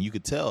voice, and you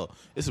could tell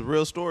it's a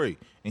real story.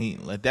 And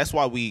that's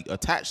why we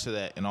attach to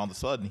that. And all of a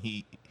sudden,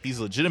 he's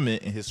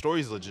legitimate, and his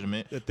story is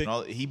legitimate.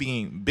 He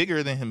being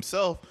bigger than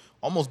himself,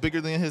 almost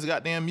bigger than his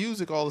goddamn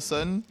music. All of a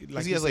sudden,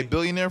 because he has like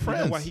billionaire friends.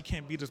 You know why he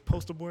can't be this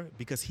poster boy?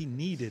 Because he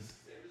needed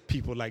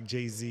people like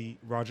Jay-Z,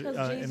 Roger,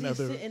 and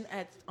other sitting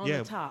on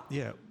the top.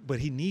 Yeah, but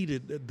he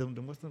needed them.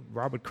 What's the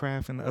Robert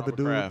Kraft and the Robert other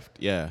dude? Kraft,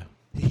 yeah.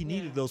 He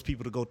needed those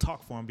people to go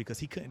talk for him because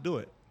he couldn't do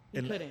it.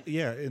 He couldn't.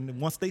 Yeah,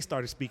 and once they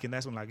started speaking,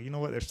 that's when like, you know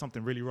what? There's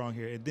something really wrong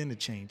here, and then it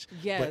changed.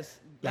 Yes,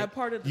 but, that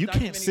part of the you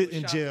can't documentary sit was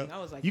in shocking. jail. I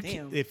was like, you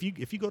damn.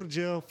 If you go to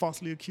jail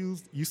falsely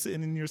accused, you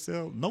sitting in your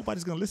cell,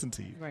 nobody's gonna listen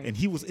to you. Right. And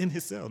he was in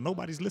his cell.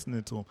 Nobody's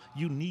listening to him.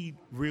 You need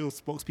real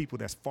spokespeople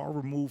that's far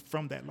removed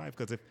from that life.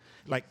 Because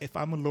if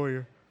I'm a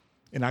lawyer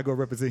and I go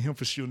represent him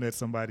for shooting at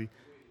somebody,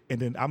 and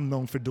then I'm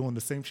known for doing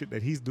the same shit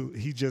that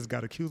he just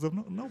got accused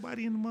of.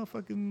 Nobody in the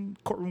motherfucking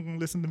courtroom gonna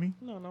listen to me.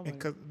 No, nobody.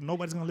 Because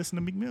nobody's gonna listen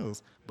to Meek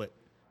Mills. But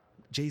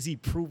Jay-Z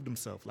proved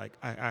himself. Like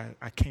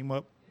I came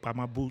up by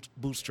my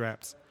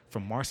bootstraps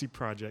from Marcy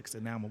Projects,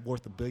 and now I'm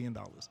worth $1 billion.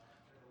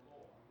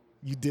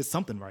 You did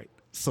something right.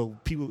 So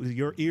people,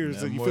 your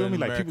ears, you feel me?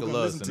 Like people gonna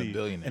listen to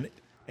you.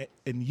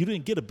 And you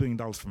didn't get $1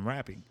 billion from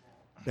rapping.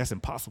 That's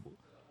impossible.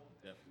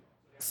 Yep.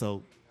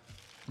 So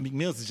Meek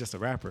Mills is just a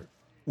rapper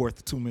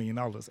worth $2 million.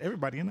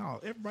 Everybody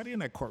in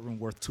that courtroom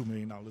worth $2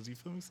 million. You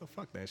feel me? So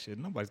fuck that shit.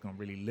 Nobody's gonna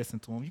really listen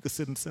to him. You could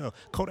sit in the cell.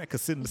 Kodak could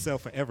sit in the cell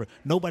forever.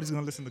 Nobody's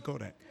gonna listen to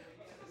Kodak.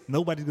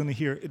 Nobody's gonna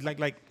hear it.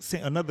 Like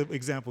another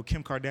example,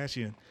 Kim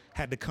Kardashian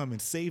had to come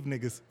and save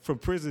niggas from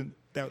prison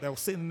that was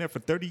sitting there for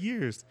 30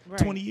 years, right.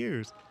 20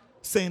 years,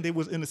 saying they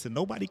was innocent.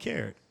 Nobody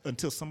cared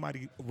until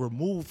somebody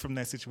removed from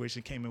that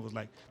situation came and was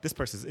like, this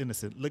person's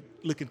innocent.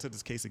 Look into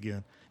this case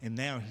again. And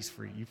now he's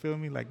free. You feel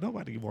me? Like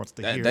nobody wants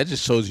to hear. That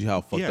just shows you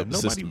how fucked up the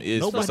system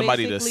is for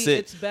somebody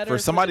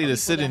to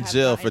sit in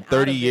jail for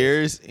 30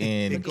 years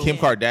and Kim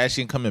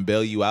Kardashian come and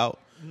bail you out.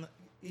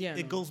 Yeah,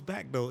 it goes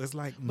back though. It's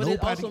like but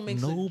it also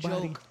makes a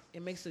joke.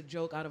 It makes a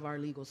joke out of our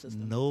legal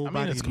system.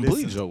 It's a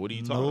complete joke. What are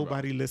you talking about?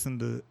 Nobody listened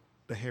to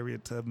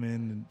Harriet Tubman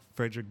and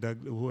Frederick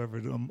Douglass, whoever.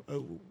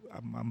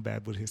 I'm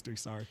bad with history.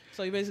 Sorry.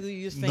 So you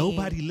basically just saying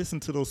nobody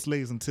listened to those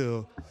slaves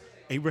until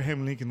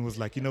Abraham Lincoln was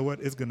like, you know what?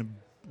 It's gonna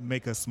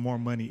make us more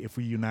money if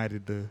we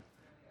united the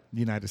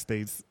United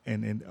States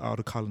and all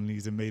the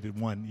colonies and made it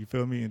one. You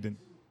feel me? And then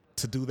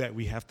to do that,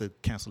 we have to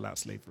cancel out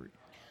slavery.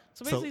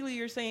 So basically,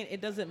 you're saying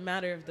it doesn't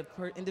matter if the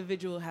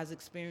individual has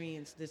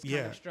experienced this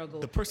kind of struggle.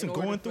 The person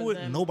going through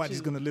it, nobody's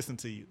going to listen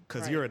to you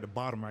because you're at the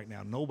bottom right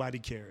now. Nobody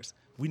cares.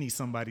 We need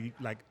somebody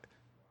like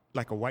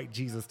a white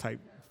Jesus type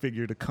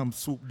figure to come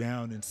swoop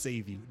down and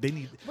save you. They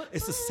need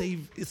it's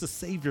a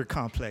savior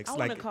complex. I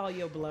want to call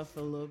your bluff for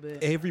a little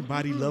bit.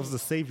 Everybody loves a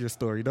savior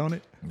story, don't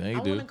it? They do.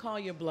 I want to call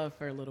your bluff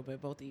for a little bit,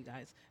 both of you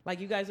guys. Like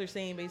you guys are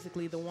saying,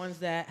 basically the ones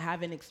that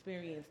haven't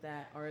experienced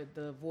that are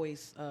the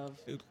voice of.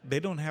 They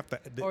don't have to.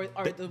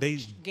 They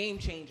game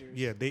changers.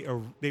 Yeah,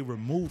 they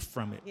removed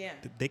from it. Yeah,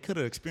 they could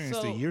have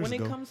experienced it years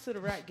ago. When it comes to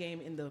the rap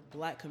game in the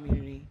black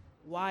community,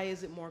 why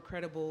is it more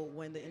credible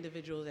when the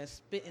individual that's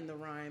spitting the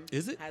rhyme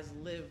has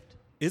lived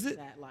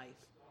that life?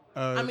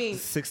 I mean,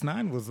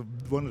 6ix9ine was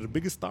one of the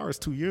biggest stars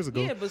 2 years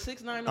ago. Yeah, but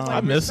 6ix9ine. I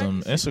miss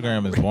him.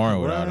 Instagram is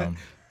boring without him.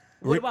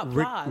 What about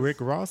Plies? Rick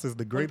Ross is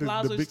the greatest.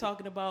 Plies was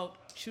talking about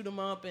shoot 'em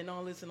up and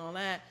all this and all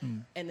that,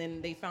 and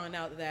then they found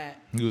out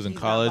that he was in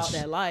college. Not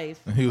about that life.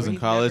 He was in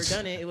college.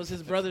 Never done it. It was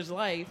his brother's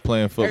life.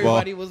 Playing football.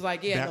 Everybody was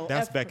like, "Yeah,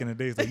 that's back in the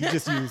days. Like,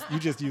 you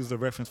just used a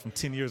reference from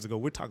 10 years ago.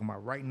 We're talking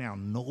about right now.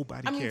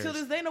 Nobody cares. I mean, to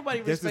this day,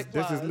 nobody respects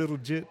Plies. There's this little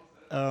jit.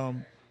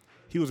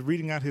 He was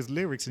reading out his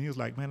lyrics, and he was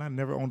like, "Man, I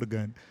never owned a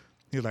gun."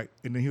 He was like,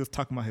 and then he was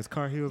talking about his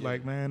car. He was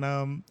like, "Man,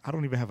 I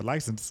don't even have a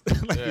license."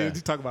 He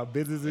talk about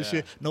business and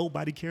shit.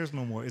 Nobody cares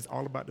no more. It's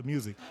all about the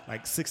music.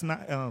 Like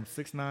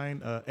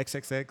 6ix9ine,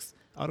 XXX,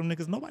 all them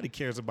niggas. Nobody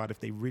cares about if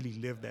they really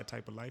live that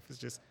type of life. It's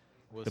just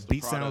the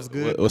beat sounds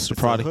good. What's the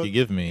product you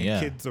give me? Yeah,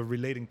 kids are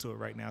relating to it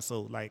right now.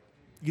 So like,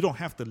 you don't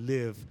have to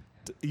live.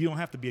 You don't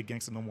have to be a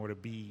gangster no more to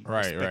be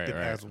respected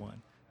as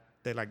one.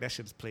 They like that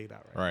shit is played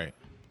out. Right.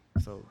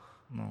 So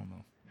no.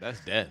 That's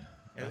dead.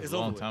 It's a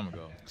long time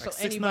ago. So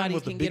anybody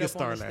can get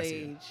up on the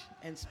stage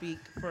and speak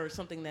for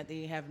something that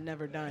they have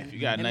never done. If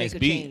you got a nice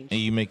beat and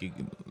you make it,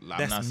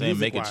 I'm not saying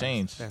make a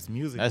change. That's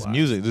music. That's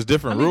music. There's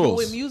different rules. But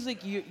with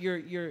music,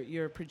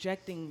 you're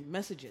projecting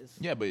messages.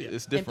 Yeah, but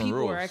it's different and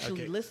rules. people are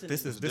actually listening.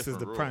 This is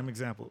the prime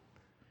example.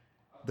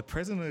 The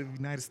president of the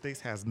United States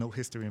has no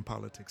history in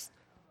politics.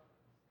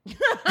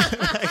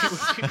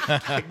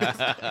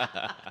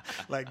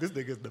 like this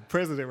nigga's the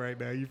president right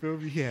now. You feel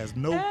me? He has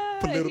no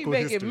political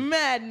history. He making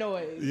mad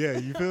noise. Yeah,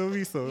 you feel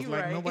me? So it's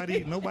like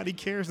nobody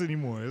cares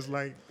anymore. It's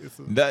like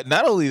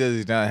not only does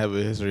he not have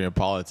a history in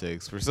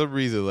politics, for some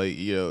reason, like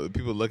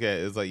people look at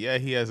it, it's like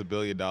he has $1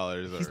 billion.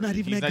 He's not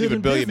even a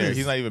billionaire.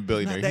 He's not even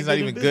billionaire. He's not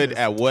even good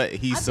at what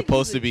he's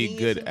supposed to be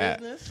good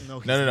at.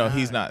 No,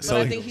 he's not. So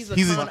I think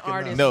he's a con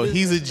artist. No,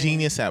 he's a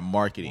genius at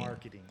marketing.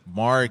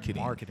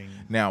 Marketing.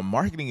 Now,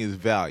 marketing is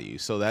value,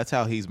 so that's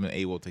how he's been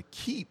able to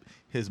keep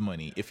his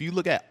money. If you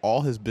look at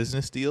all his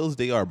business deals,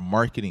 they are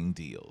marketing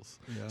deals.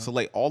 Yeah. So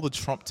like all the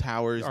Trump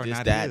towers, Are this,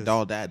 not that, his.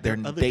 all that, They're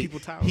they're other they,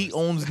 people's towers. he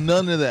owns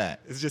none of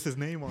that. It's just his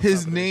name on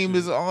His top of that name shit.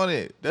 is on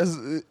it. That's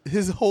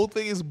his whole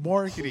thing is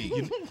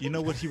marketing. You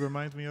know what he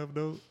reminds me of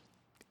though?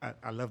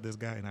 I love this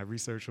guy and I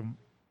research him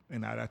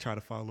and I try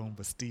to follow him.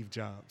 But Steve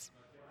Jobs,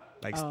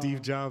 like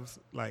Steve Jobs,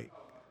 like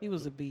He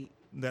was a beat.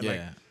 that,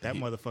 Yeah. that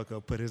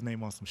motherfucker put his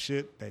name on some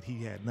shit that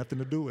he had nothing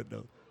to do with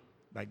though,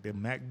 like the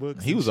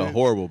MacBooks. He and was a shit.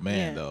 horrible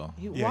man Yeah. though.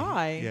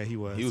 Why? Yeah, he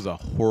was. He was a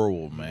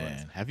horrible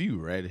man. Have you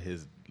read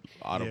his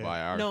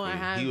autobiography? No, I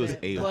haven't. He was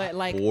a but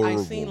like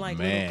horrible I've seen like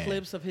man. little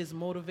clips of his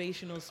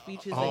motivational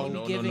speeches Oh, that he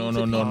no, be giving no, to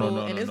no, no, people, no,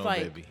 no, and no, it's no,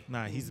 like, baby.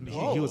 Nah,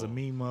 he was a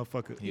mean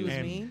motherfucker. He was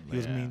And mean? He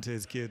was Yeah. mean to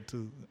his kid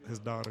too, his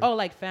daughter. oh,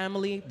 like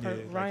family, yeah,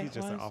 like, right? he's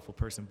just an awful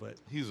person, but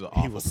He was an he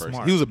awful was person.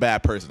 smart. He was a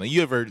bad person. Like,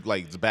 you ever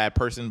like it's a bad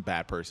person,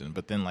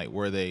 But then like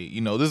were they?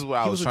 You know, this is what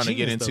I He was a trying to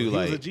get genius, into. though.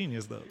 Like, he was a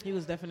genius though. He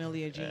was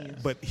definitely a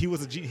genius. But he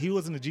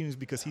wasn't a genius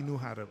because he knew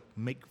how to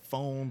make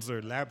phones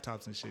or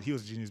laptops and shit. He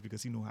was a genius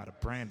because he knew how to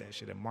brand that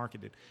shit and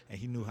market it, and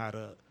he knew how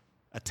to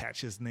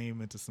attach his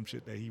name into some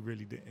shit that he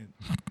really didn't.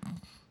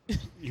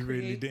 He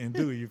really didn't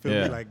do. You feel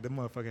Yeah. me? Like the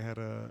motherfucker had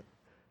a.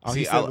 all see,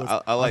 he said was-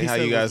 I all like he how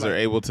said you was guys are like-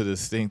 able to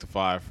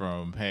distinctify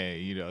from, hey,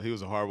 you know, he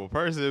was a horrible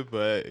person,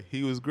 but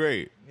he was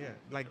great. Yeah,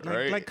 like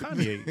Right?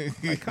 Kanye.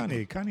 Like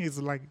Kanye. Kanye's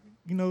like,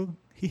 you know,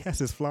 he has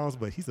his flaws,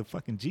 but he's a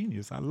fucking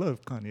genius. I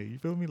love Kanye. You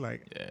feel me?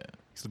 Like, Yeah,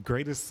 he's the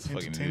greatest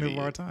Fucking entertainer of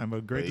idiot. our time.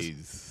 But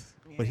greatest,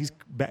 but he's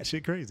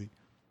batshit crazy.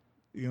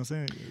 You know what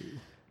I'm saying?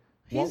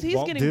 He's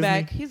getting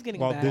back. He's getting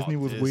Walt back. Disney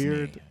was Walt Disney,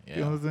 weird. yeah.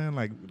 You know what I'm saying?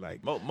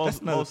 Like that's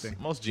most another most thing.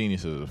 most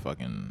geniuses are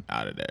fucking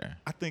out of there.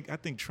 I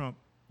think Trump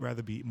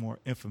rather be more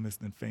infamous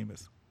than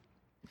famous.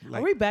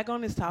 Are we back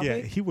on this Yeah,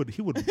 topic? he would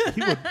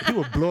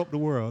blow up the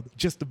world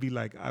just to be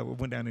like I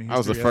went down in history. I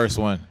was the first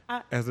one.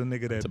 as a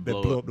nigga that to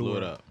blew blow up the it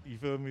world. up. You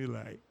feel me?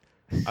 Like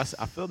I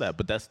feel that,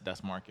 but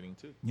that's marketing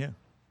too. yeah.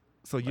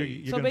 So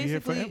you're so gonna be here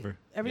basically, forever.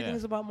 everything Yeah.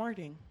 is about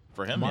marketing.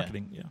 For him,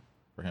 Marketing, yeah.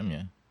 For him,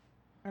 yeah.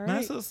 All No,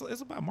 right.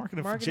 it's about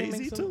marketing, Marketing for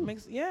Jay Z makes too.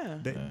 makes yeah.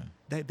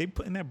 They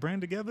putting that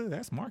brand together.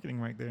 That's marketing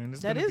right there, and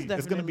it's That gonna is be,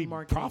 it's gonna definitely be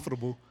marketing.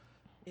 profitable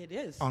It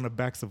is. on the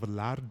backs of a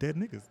lot of dead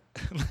niggas.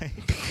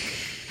 Like,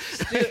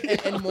 Still,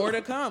 and more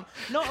to come.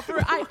 No,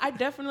 I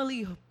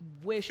definitely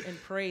wish and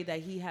pray that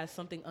he has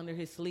something under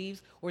his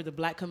sleeves where the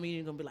black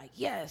community gonna be like,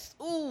 yes,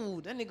 ooh,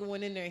 that nigga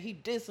went in there and he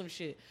did some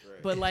shit.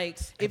 Right. But like,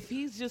 if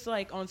he's just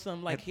like on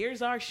some like,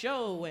 here's our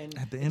show, and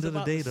at the it's end of the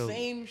about day, though,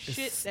 same it's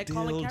shit that still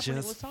Colin Kaepernick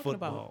just was talking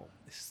football. about.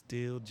 It's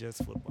still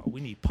just football.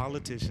 We need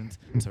politicians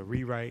to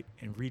rewrite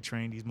and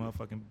retrain these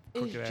motherfucking It's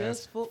crooked ass,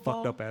 just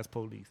football? fucked up ass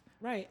police.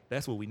 Right.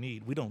 That's what we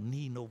need. We don't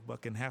need no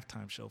fucking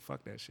halftime show.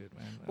 Fuck that shit,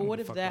 man. I But don't what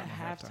give if a fuck that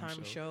about no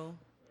halftime show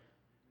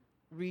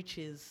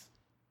reaches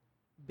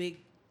big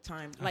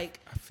time? Like,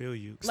 I feel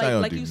you. not gonna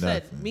like do you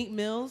said, nothing. Meek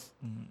Mills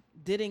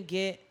didn't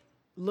get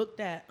looked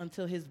at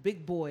until his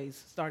big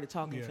boys started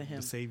talking Yeah, for him.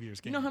 the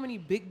saviors. You know how many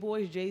big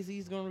boys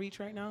Jay-Z's gonna reach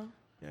right now?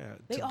 Yeah,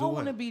 They to all do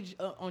want to what? be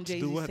on To do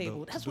Jay-Z's what, table.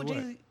 though? That's To what do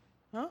what? Jay-Z,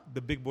 huh?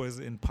 The big boys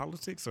in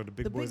politics or the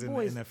big The boys big in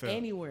boys the NFL?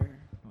 anywhere.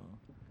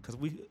 Because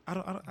I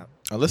don't. Unless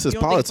You it's don't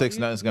think- politics,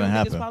 you- nothing's you gonna don't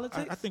think it's happen.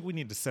 politics? I think we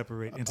need to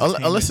separate.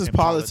 Unless it's and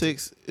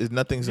politics,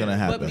 nothing's gonna Yeah.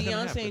 happen. But It's gonna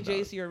Beyonce happen, and dog.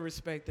 Jay-Z are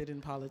respected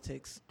in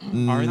politics.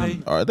 Are they?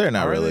 Or they're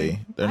not Are really. they?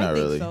 They're I not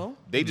think really. so.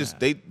 They just Nah.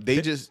 they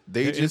They're just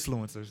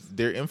influencers.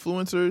 They're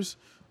influencers.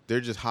 They're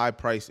just high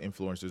price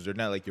influencers. They're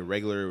not like your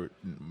regular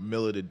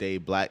middle of the day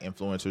black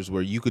influencers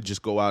where you could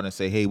just go out and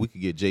say, hey, we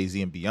could get Jay-Z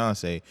and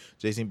Beyonce.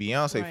 Jay-Z and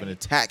Beyonce Right. finna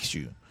tax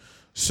you.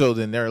 So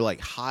then they're like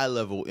high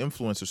level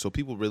influencers. So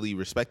people really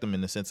respect them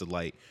in the sense of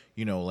like,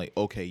 you know, like,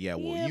 okay, yeah,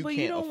 well, Yeah, you but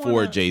can't don't afford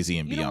wanna- Jay-Z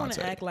and You don't want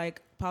to Beyonce. act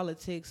like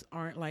politics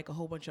aren't like a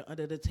whole bunch of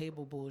under the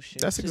table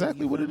bullshit. That's too,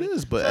 exactly you what feel it me?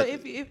 is, but so at-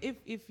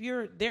 if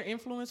they're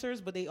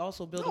influencers, but they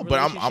also build No, a but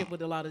I'm- relationship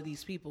with a lot of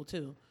these people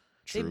too.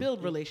 They True. build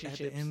At relationships.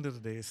 the end of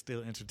the day, it's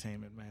still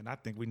entertainment, man. I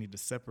think we need to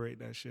separate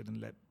that shit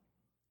and let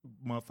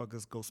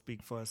motherfuckers go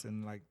speak for us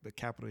in like the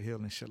Capitol Hill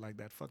and shit like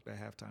that. Fuck that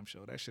halftime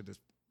show. That shit is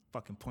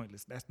fucking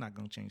pointless. That's not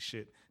gonna change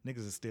shit.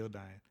 Niggas are still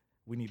dying.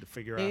 We need to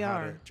figure They out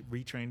how are. to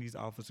retrain these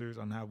officers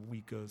on how we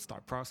could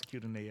start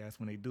prosecuting their ass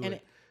when they do And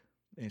it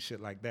and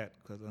shit like that.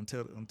 Because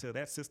until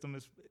that system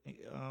is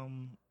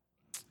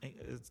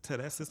until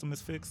that system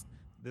is fixed,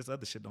 this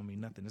other shit don't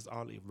mean nothing. It's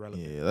all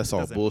irrelevant. Yeah, that's It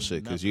all doesn't mean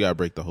bullshit because nothing. you gotta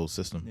break the whole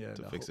system Yeah,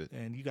 to the fix whole- it.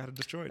 and you got to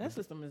destroy it. that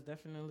system is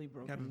definitely You got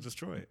to broken.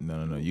 destroy it.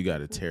 No, you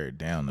gotta tear it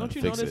down Don't to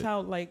you fix notice it.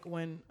 how like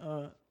when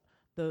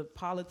the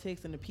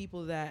politics and the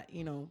people that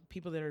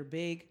people that are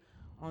big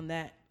on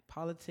that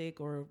politic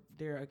or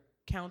their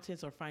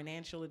accountants or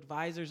financial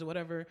advisors or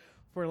whatever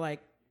for like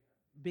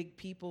big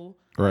people,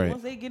 Right.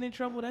 once they get in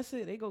trouble, that's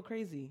it. They go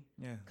crazy.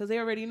 Yeah. Because they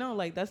already know,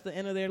 like, that's the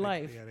end of their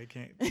life. Yeah, they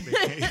can't. They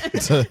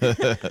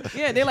can't.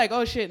 Yeah, they're like,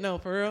 oh, shit, no,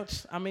 for real,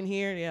 I'm in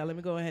here. Yeah, let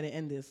me go ahead and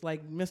end this.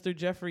 Like Mr.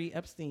 Jeffrey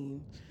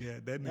Epstein. Yeah,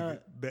 that nigga.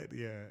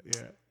 Yeah.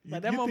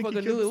 Like, that You think he motherfucker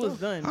killed knew it was himself?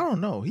 done. I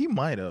don't know. He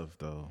might have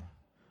though.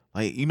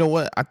 Like, you know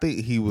what? I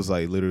think he was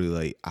like literally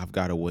like, I've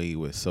got away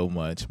with so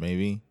much,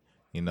 maybe.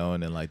 you know,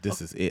 and then like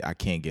this is it. I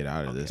can't get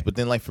out of this. But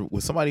then like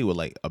with somebody with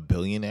like a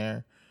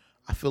billionaire,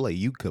 I feel like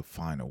you could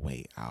find a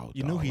way out.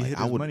 You know he like, hit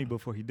his money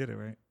before he did it,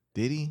 right?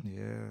 Did he?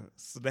 Yeah.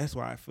 So that's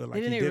why I feel like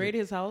Didn't he they did raid it.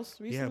 his house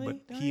recently?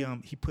 Yeah,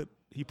 but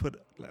he put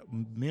like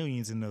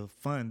millions in the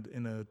fund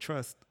in a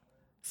trust,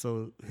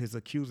 so his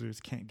accusers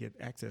can't get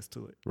access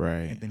to it.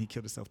 Right. And then he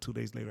killed himself 2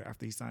 days later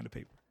after he signed the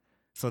paper.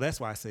 So that's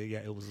why I say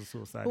it was a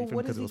suicide But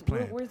what because is it was he?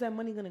 planned. Where's that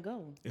money gonna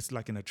go? It's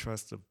like in a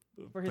trust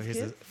For his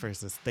kids? for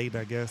his estate,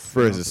 I guess.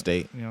 For You his know,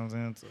 estate. You know what I'm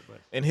saying? So, but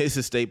And his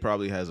estate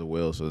probably has a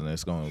will, so then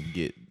it's going to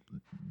get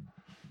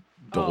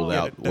doled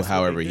Yeah, out that's what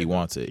however they he did.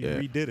 wants it. He Yeah.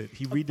 redid it.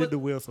 He redid the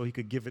will so he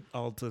could give it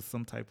all to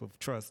some type of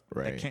trust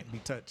Right. that can't be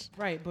touched.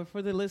 Right, but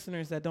for the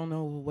listeners that don't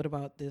know, what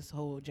about this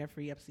whole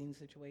Jeffrey Epstein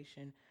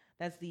situation?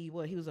 That's he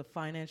was a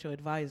financial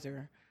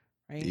advisor,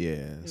 right?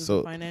 Yeah. He was So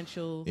a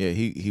financial. yeah,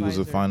 he was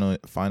a advisor.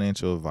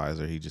 financial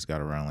advisor. He just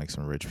got around like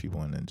some rich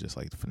people and then just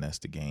like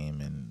finessed the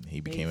game, and he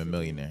became a Basically.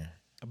 millionaire.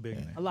 A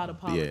billionaire. A lot of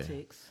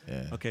politics.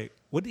 Yeah. Okay,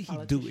 what did he do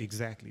Politician.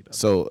 exactly? Though?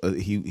 So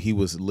he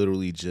was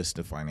literally just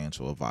a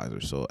financial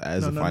advisor. So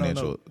as a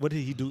financial No. What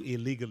did he do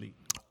illegally?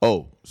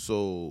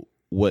 so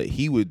what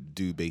he would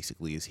do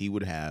basically is he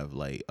would have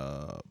like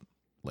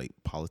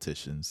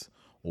politicians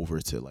over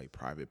to like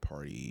private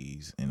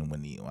parties, and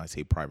when I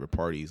say private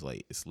parties,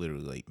 like it's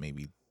literally like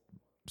maybe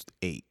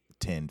 8,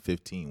 10,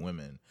 15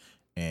 women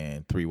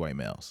and 3 white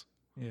males.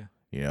 Yeah.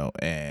 You know,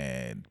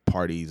 and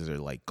parties are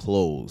like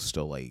closed.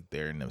 So like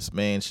they're in this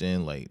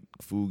mansion, like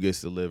food gets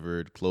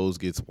delivered, clothes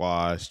gets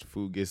washed,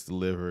 food gets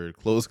delivered,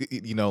 clothes,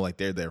 you know, like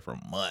they're there for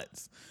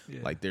months. Yeah.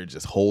 Like they're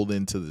just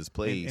holding to this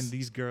place. And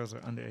these girls are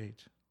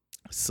underage.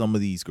 Some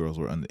of these girls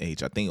were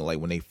underage. I think like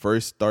when they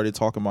first started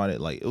talking about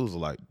it, like it was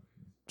like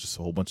just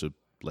a whole bunch of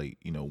like,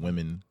 you know,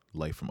 women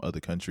like from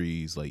other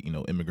countries, like, you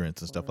know,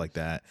 immigrants and stuff like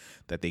that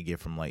they get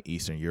from like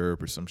Eastern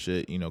Europe or some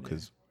shit, you know,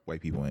 because white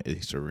people and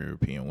Eastern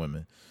European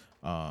women.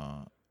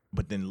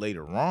 But then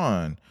later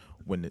on,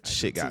 when the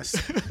shit got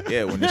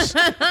when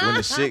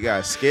the shit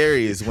got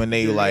scary is when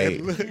they like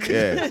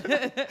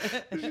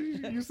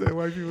You said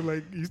white people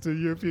like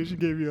Eastern European. She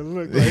gave you a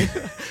look. Like,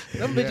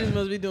 Them bitches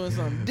must be doing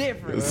something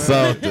different.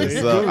 something.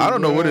 So I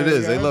don't know what it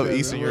is. They Yeah, love I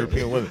Eastern know.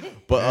 European women,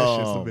 but that's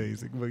just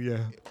amazing. But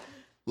yeah,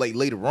 like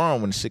later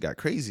on when the shit got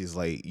crazy, it's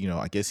like, you know,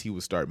 I guess he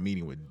would start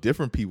meeting with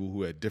different people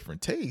who had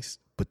different tastes,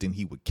 but then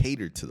he would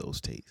cater to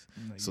those tastes.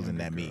 Like So then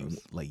younger that means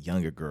girls. like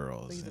younger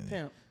girls. He's a and-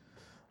 pimp.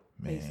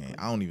 Man, basically.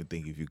 I don't even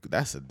think if you could,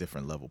 that's a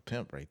different level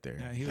pimp right there.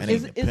 Yeah, he That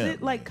was- ain't Is a pimp,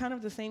 it like man. kind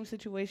of the same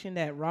situation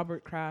that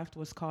Robert Kraft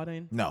was caught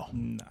in? No,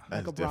 Nah. that's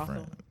Like a brothel?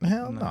 different.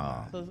 Hell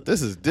no, So-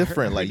 this is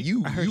different. Like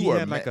you, I heard you he are.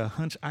 had like a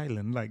Hunch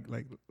Island, like.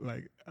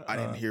 I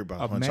didn't hear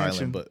about a Hunch mansion,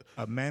 Island, but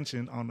a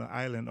mansion on the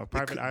island, or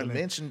private the island.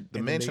 mansion- the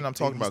and then mansion I'm they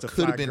talking used about to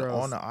could have fly been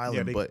girls. on the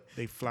island, yeah, but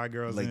they fly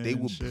girls. like in they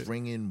and would shit.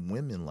 bring in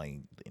women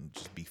like and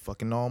just be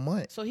fucking all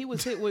month. So he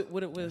was hit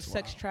with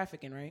sex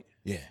trafficking, right?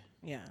 Yeah,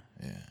 Yeah.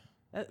 yeah.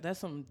 That's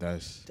some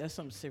That's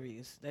something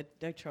serious.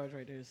 That charge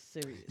right there is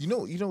serious. you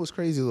know what's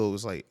crazy though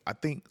is like I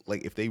think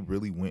like if they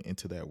really went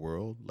into that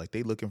world, like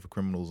they looking for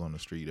criminals on the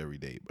street every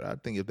day. But I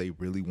think if they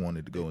really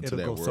wanted to go into It'll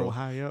that go world, so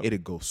high up.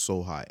 it'd go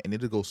so high and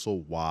it'd go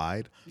so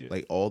wide. Yeah.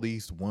 Like all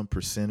these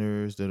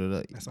 1%ers,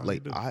 That's all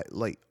like they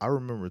do. I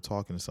remember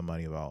talking to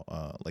somebody about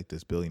like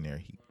this billionaire.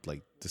 He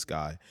like this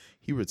guy.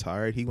 He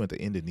retired. He went to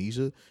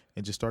Indonesia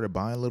and just started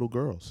buying little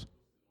girls.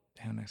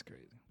 Damn, that's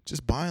crazy.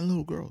 Just buying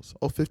little girls.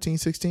 Oh, 15,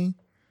 16.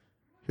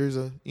 Here's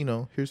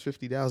here's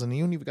 50,000.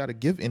 You don't even got to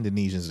give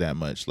Indonesians that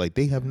much. Like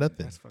they have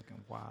nothing. That's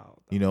fucking wild.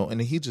 You know, and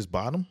then he just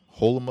bought them,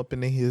 hold them up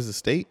in his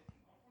estate.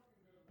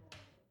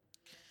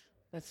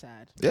 That's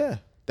sad. Yeah,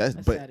 That's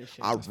but sad as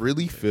shit. I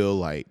really feel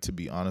like, to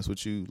be honest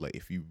with you, like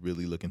if you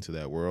really look into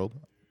that world,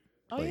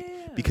 Oh like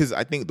yeah. because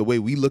I think the way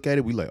we look at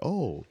it, we like,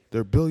 oh,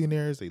 they're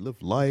billionaires, they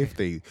live life,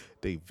 they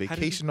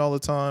vacation all the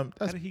time.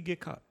 How That's did he get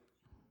caught?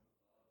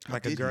 How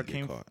Like did a he girl get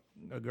came, caught?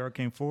 a girl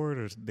came forward,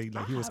 or they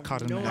like he was I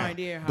caught have in no the act?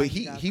 idea how but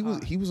he got he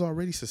caught. was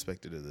already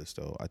suspected of this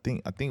though. I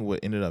think what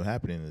ended up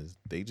happening is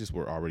they just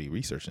were already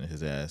researching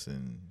his ass,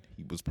 and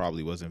he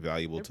wasn't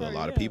valuable They're to a probably,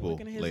 lot of yeah, people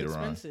looking at his later on.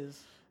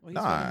 expenses. What he's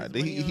Nah,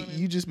 spending his money on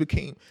you just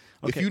became.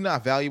 If Okay. you're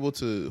not valuable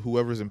to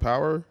whoever's in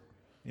power,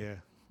 Yeah.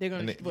 they're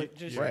gonna and it- what,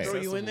 just right.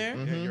 throw you in there.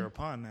 Yeah, you're a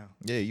pawn now.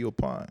 yeah, you a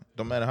pawn.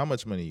 Don't matter how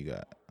much money you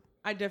got.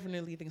 I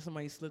definitely think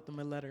somebody slipped them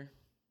a letter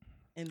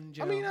in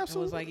jail. mean, And was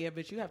absolutely. like, yeah,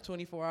 but you have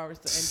 24 hours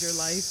to end your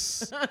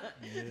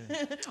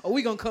life. Or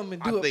we gonna come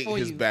and do I it think for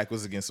his you. back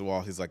was against the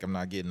wall. He's like, I'm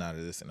not getting out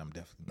of this, and I'm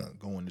definitely not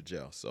going to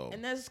jail. So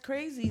And that's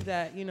crazy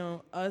that,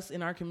 us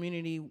in our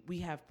community,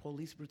 we have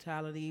police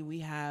brutality. We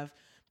have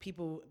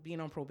people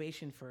being on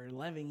probation for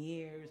 11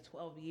 years,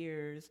 12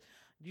 years.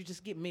 You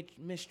just get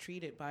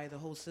mistreated by the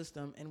whole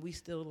system, and we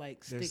still,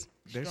 stick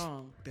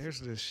strong.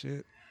 There's this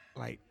shit.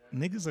 Like,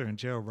 niggas are in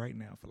jail right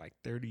now for like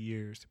 30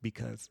 years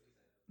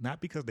not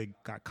because they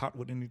got caught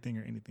with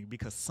anything,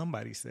 because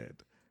somebody said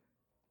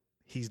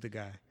he's the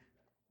guy.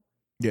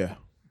 yeah,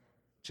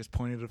 Just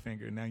pointed a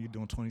finger, and now you're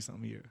doing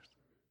 20-something years.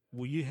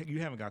 Well, you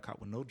haven't got caught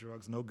with no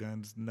drugs, no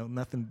guns, no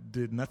nothing,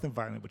 did nothing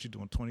violent, but you're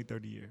doing 20,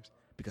 30 years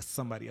because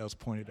somebody else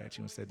pointed at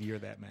you and said, you're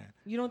that man.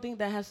 You don't think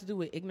that has to do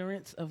with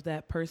ignorance of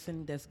that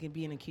person that's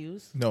being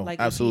accused? No, like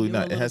absolutely if he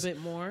knew not. A It has bit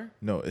more.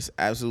 No, it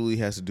absolutely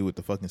has to do with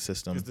the fucking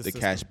system, It's the the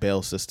system. cash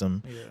bail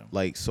system. Yeah.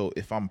 Like, so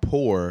if I'm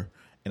poor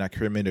and I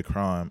commit a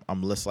crime,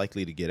 I'm less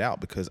likely to get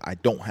out because I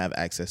don't have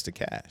access to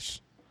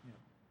cash.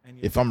 And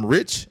If I'm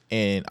rich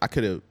and I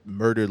could have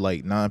murdered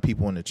like 9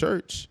 people in the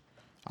church,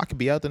 I could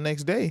be out the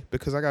next day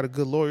because I got a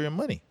good lawyer and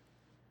money.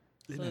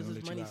 they So never it's let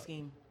this you money out.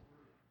 scheme.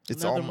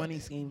 It's Another all money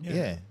scheme.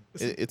 Yeah,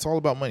 it's all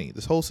about money.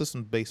 This whole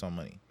system's based on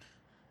money.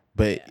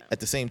 But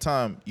at the same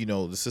time, you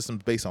know, the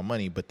system's based on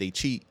money, but they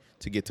cheat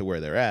to get to where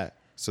they're at.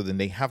 So then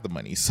they have the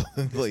money. So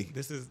like,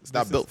 it's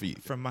not built for you.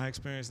 From my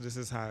experience, this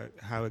is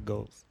how it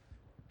goes.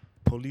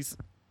 Police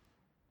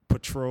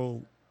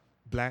patrol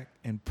black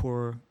and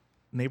poor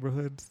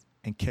neighborhoods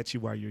and catch you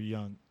while you're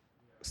young,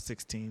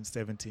 16,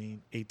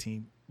 17,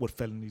 18, with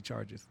felony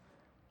charges.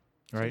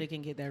 So Right? they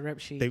can get that rep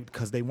sheet.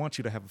 Because they want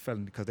you to have a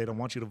felony, because they don't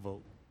want you to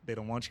vote. They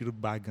don't want you to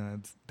buy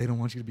guns. They don't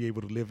want you to be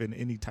able to live in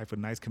any type of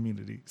nice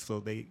community. So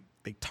they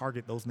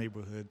target those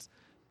neighborhoods,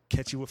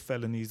 catch you with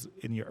felonies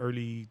in your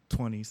early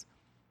 20s.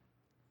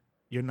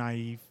 You're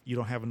naive. You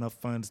don't have enough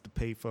funds to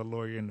pay for a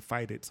lawyer and to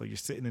fight it. So you're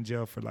sitting in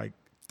jail for like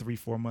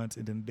 3-4 months,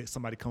 and then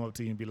somebody come up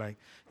to you and be like,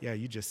 yeah,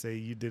 you just say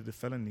you did the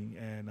felony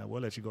and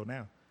we'll let you go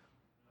now.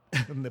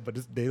 But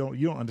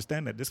you don't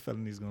understand that this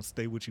felony is going to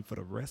stay with you for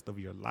the rest of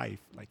your life.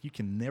 Like, you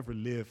can never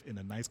live in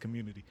a nice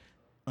community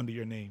under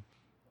your name.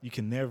 You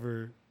can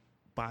never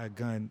buy a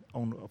gun,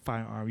 own a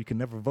firearm. You can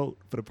never vote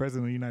for the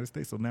president of the United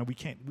States. So now we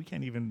can't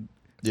even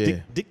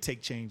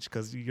dictate change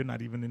because you're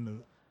not even in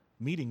the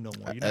meeting no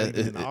more. You're not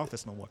even in the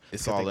office no more.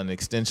 It's all an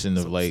extension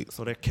of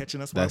So they're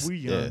catching us while we're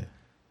young, yeah.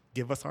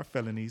 give us our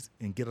felonies,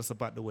 and get us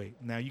up out the way.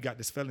 Now you got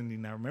this felony.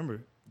 Now remember,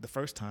 the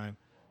first time,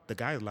 the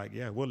guy's like,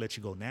 yeah, we'll let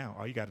you go now.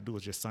 All you got to do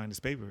is just sign this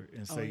paper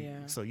and say,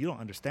 yeah. So you don't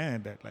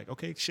understand that, like,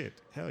 okay, shit,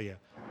 hell yeah.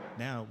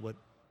 Now what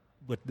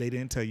they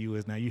didn't tell you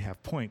is now you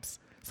have points.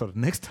 So the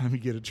next time you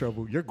get in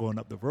trouble, you're going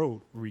up the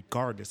road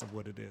regardless of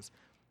what it is.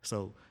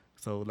 So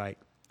like,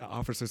 the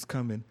officer's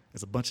coming.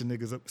 There's a bunch of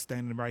niggas up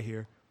standing right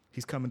here.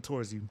 He's coming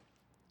towards you.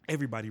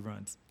 Everybody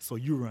runs. So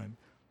you run.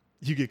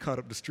 You get caught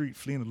up the street.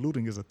 Fleeing and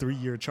looting is a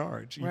 3-year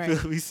charge. You Right.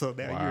 feel me? So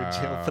now you're in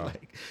jail for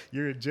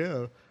you're in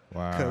jail.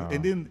 Wow.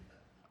 And then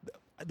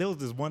there was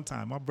this one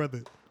time my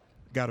brother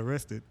got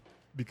arrested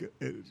because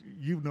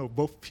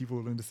both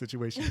people in the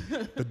situation.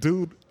 The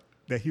dude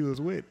that he was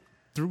with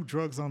threw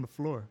drugs on the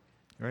floor,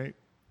 right?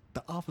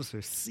 The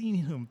officer seen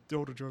him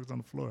throw the drugs on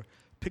the floor,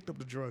 picked up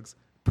the drugs,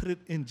 put it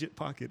in Jit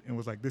pocket, and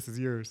was like, "This is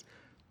yours,"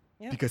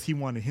 because he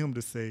wanted him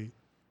to say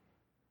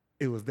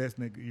it was that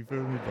nigga. You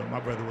feel me? But my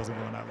brother wasn't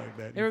going out like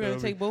that. They were going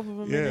to take both of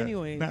them in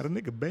anyways. Nah, the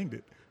nigga banged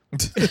it.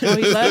 Oh,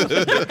 he left?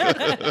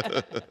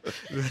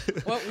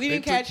 Well, we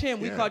didn't catch him.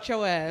 We yeah. caught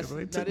your ass. So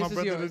they Now took this my is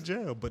brother yours. to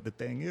jail. But the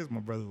thing is, my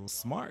brother was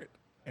smart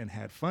and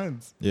had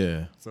funds.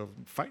 Yeah. So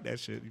fight that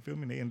shit. You feel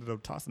me? They ended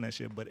up tossing that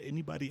shit. But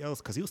anybody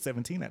else, because he was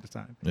 17 at the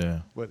time.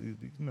 Yeah. But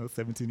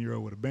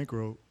 17-year-old with a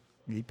bankroll,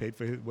 he paid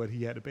for what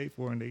he had to pay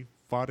for, and they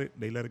fought it.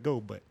 They let it go.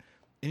 But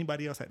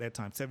anybody else at that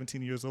time,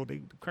 17 years old,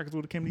 the crackers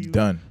would have came to you.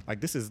 Done. Like,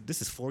 this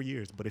is 4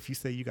 years. But if you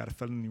say you got a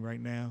felony right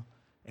now,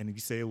 and if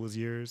you say it was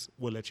yours,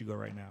 we'll let you go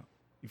right now.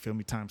 You feel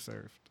me? Time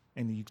served.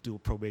 And then you do a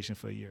probation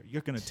for a year.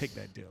 You're going to take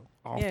that deal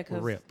off Yeah, the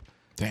 'cause rip.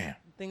 Damn.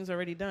 Thing's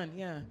already done.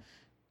 Yeah.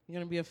 You're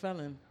going to be a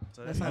felon.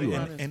 That's And, how you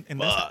run it. and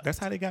that's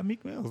how they got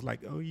Meek Mills. Like,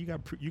 oh, you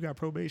got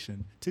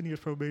probation, 10 years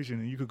probation,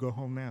 and you could go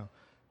home now.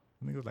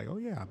 And they was like, oh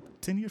yeah,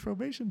 10 years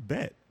probation,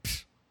 bet.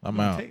 Psh, I'm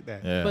gonna out. take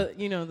that. Yeah. But,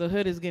 the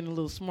hood is getting a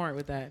little smart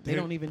with that. They Yeah.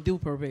 don't even do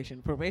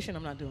probation. Probation,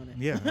 I'm not doing it.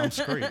 Yeah, I'm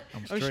straight.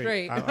 I'm I'm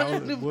straight. I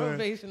don't do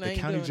probation. I The ain't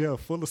county doing jail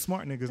full of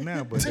smart niggas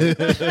now, but they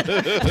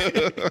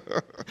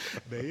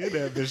in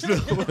that bitch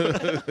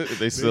though.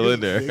 They still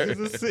in there.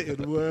 Niggas are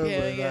sitting well.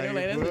 Yeah, but they're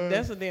like, boy,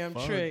 that's a damn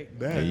fuck trick.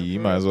 that. Hey,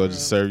 you might as well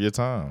just serve your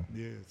time.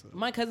 Yeah. So.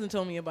 My cousin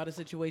told me about a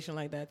situation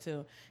like that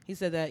too. He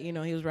said that he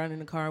was riding in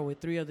the car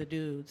with 3 other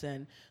dudes,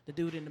 and the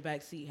dude in the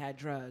back seat had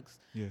drugs.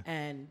 Yeah.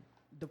 And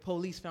the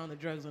police found the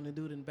drugs on the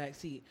dude in the back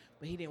seat,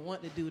 but he didn't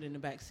want the dude in the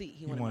back seat.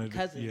 He wanted my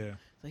cousin. Yeah.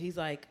 So he's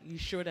like, "You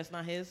sure that's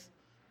not his?"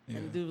 Yeah.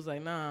 And the dude was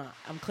like, "Nah,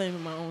 I'm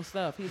claiming my own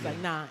stuff." He's like,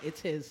 "Nah,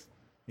 it's his."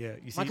 Yeah.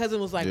 You see, My cousin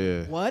was like,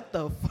 Yeah. "What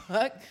the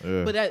fuck?"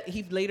 Yeah. But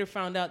he later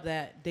found out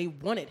that they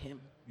wanted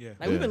him. Yeah.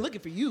 Like, we've been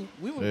looking for you.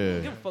 We don't Yeah.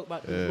 give a fuck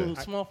about these Yeah. little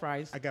small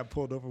fries. I got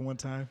pulled over one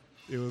time.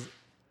 It was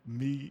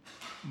me,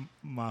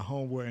 my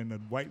homeboy, and the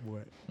white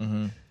boy.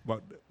 Mm-hmm.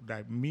 But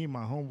like me and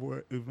my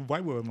homeboy,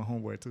 white boy was my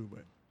homeboy too.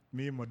 But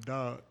me and my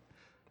dog,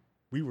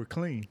 we were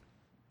clean.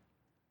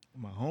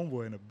 My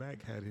homeboy in the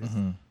back had his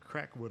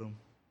crack with him,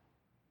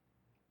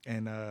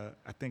 and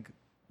I think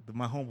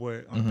my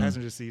homeboy on the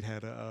passenger seat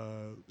had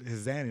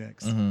his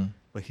Xanax,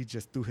 but he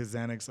just threw his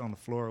Xanax on the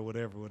floor or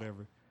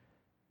whatever.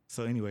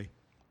 So anyway,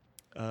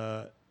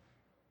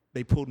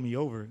 they pulled me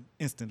over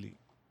instantly.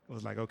 It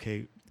was like,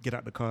 okay, get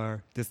out the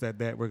car, this, that,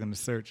 we're going to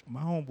search.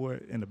 My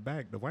homeboy in the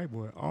back, the white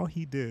boy, all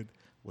he did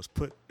was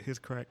put his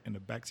crack in the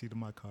backseat of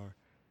my car.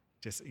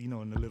 Just, in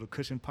the little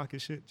cushion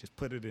pocket shit, just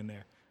put it in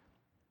there.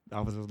 The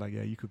officer was like,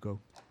 yeah, you could go.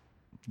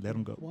 Let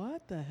him go.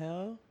 What the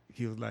hell?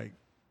 He was like,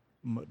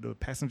 the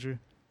passenger,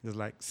 he was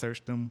like,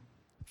 searched him,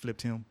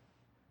 flipped him,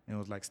 and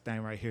was like,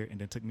 stand right here, and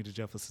then took me to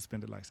jail for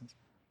suspended license.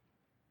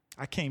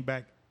 I came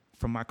back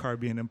from my car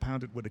being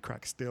impounded with the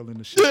crack still in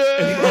the shit.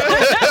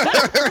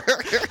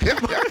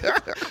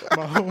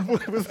 My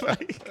homeboy was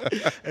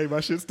like, hey, my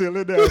shit's still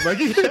in there. I was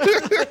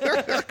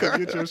like, come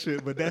get your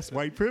shit. But that's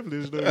white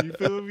privilege, though. You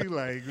feel me?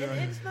 Like,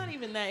 It's not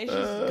even that.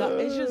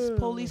 It's just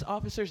police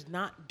officers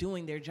not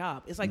doing their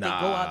job. It's like they go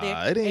out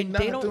there it ain't and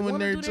not they don't doing want to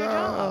their do their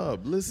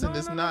job. Listen, No,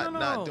 it's no, not no.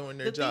 not doing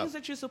their the job. things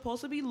that you're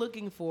supposed to be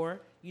looking for,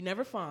 you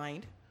never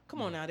find.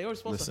 Come on now, they were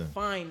supposed to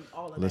find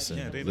all of Listen,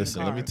 that. shit.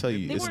 listen. Let me tell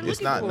you, They it's weren't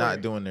it's looking for not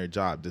it. doing their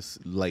job. This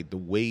like the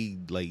way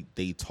like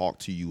they talk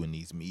to you in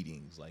these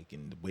meetings, like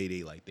in the way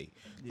they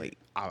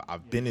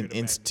I've been in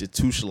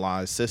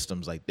institutionalized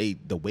systems, like the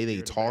way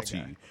they talk to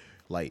you,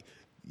 like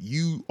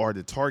you are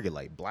the target.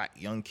 Like black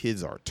young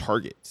kids are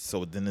targets.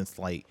 So then it's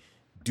like,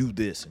 do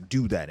this and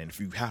do that, and if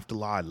you have to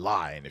lie,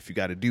 lie, and if you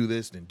got to do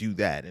this, then do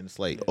that, and it's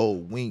like, oh,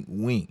 wink,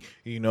 wink,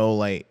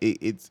 like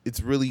it's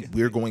really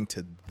we're going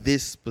to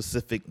this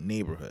specific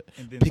neighborhood.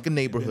 then- Pick a and then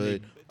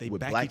neighborhood they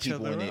with back black each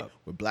people other in it, up.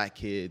 with black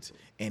kids,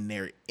 and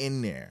they're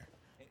in there,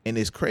 and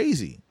it's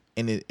crazy,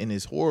 and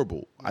it's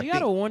horrible. You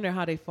gotta wonder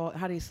how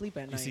they sleep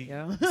at night, see,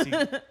 yo. see,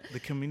 the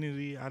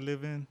community I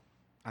lived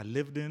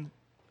in,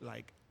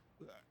 like,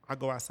 I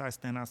go outside,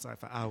 stand outside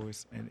for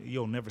hours, and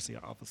you'll never see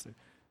an officer.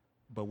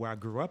 But where I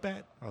grew up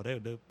at, they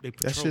patrol.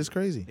 That shit's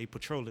crazy. They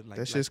patrol it like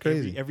That shit's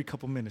crazy. Every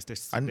couple minutes. They're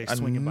I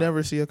swinging by.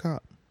 never see a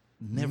cop.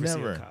 Never see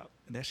a cop.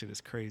 That shit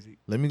is crazy.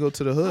 Let me go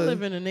to the I hood.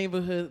 live in a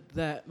neighborhood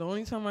that the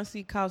only time I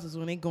see cops is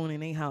when they going in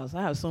their house.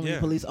 I have so many Yeah,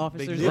 police they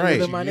officers live that right,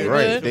 live in my right.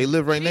 neighborhood. They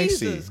live right next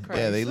to you. Jesus Yeah,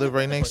 Christ. they live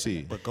right next to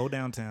you. But go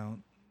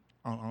downtown,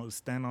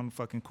 stand on the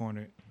fucking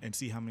corner and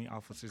see how many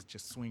officers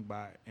just swing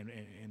by and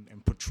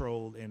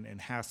patrol and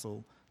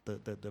hassle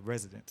the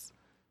residents.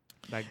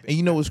 Like, And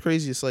you know what's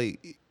crazy? It's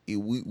like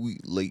we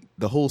like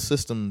the whole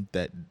system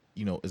that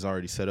is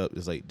already set up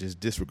is like just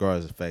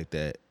disregards the fact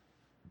that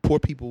poor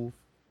people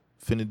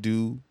finna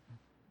do,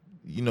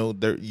 you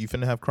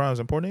finna have crimes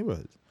in poor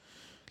neighborhoods.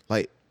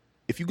 Like,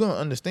 if you're gonna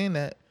understand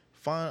that,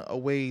 find a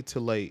way to,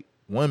 like,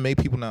 one, make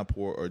people not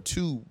poor, or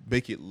two,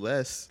 make it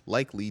less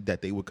likely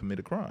that they would commit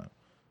a crime.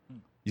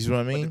 You see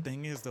what I mean? But the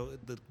thing is, though,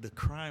 the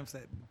crimes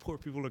that poor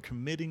people are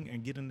committing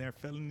and getting their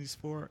felonies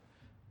for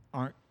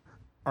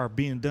are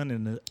being done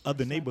in the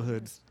other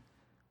neighborhoods,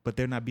 but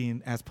they're not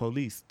being as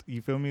policed.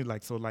 You feel me?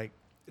 Like, so, like,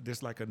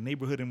 there's like a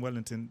neighborhood in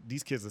Wellington.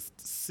 These kids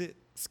sit,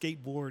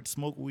 skateboard,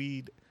 smoke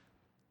weed,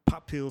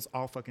 pop pills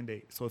all fucking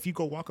day. So if you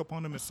go walk up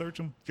on them and search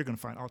them, you're gonna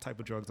find all type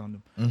of drugs on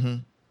them.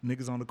 Mm-hmm.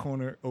 Niggas on the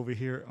corner over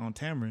here on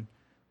Tamarind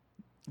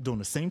doing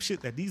the same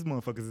shit that these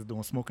motherfuckers are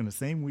doing, smoking the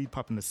same weed,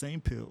 popping the same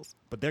pills,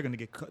 but they're gonna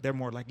get they're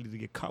more likely to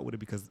get caught with it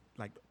because,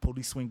 like,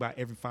 police swing by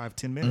every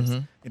 5-10 minutes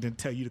and then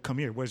tell you to come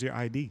here. Where's your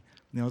ID? You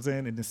know what I'm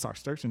saying? And then start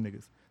searching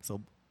niggas.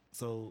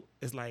 So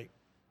it's like,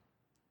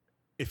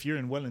 if you're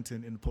in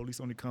Wellington and the police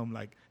only come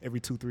like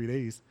every 2-3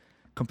 days,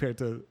 compared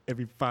to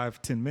every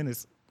 5-10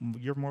 minutes,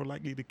 you're more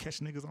likely to catch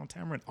niggas on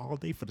Tamarind all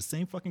day for the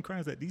same fucking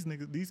crimes that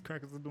these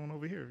crackers are doing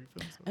over here. You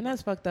feel me? So, And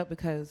that's fucked up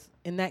because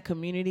in that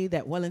community,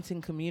 that Wellington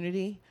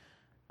community,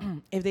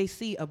 if they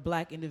see a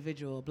black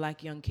individual, a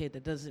black young kid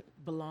that doesn't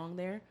belong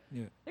there,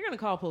 yeah. they're gonna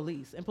call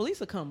police, and police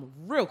will come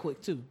real quick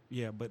too.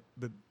 Yeah, but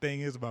the thing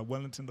is about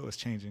Wellington, though, it's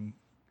changing.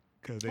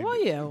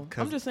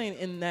 I'm just saying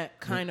in that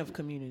kind of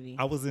community.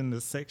 I was in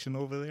the section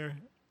over there,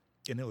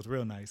 and it was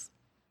real nice.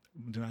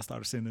 Then I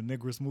started seeing the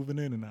niggers moving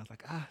in, and I was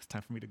like, it's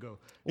time for me to go.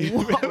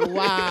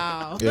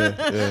 Wow.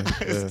 Yeah.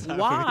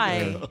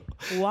 Why?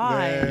 Why?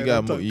 Man, You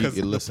got more. because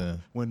You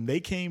listen. When they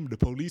came, the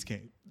police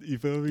came. You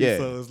feel me? Yeah.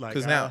 So it's like,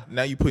 Because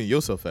now you putting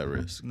yourself at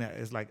risk. now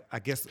it's like, I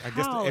guess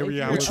How? the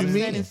area I If was you're What an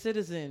you in, mean? upstanding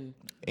citizen.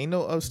 Ain't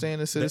no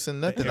upstanding citizen,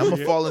 nothing. yeah. I'm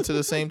gonna fall into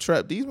the same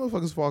trap these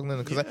motherfuckers falling in.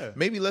 Because Yeah.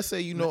 maybe let's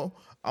say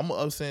I'm an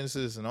upstanding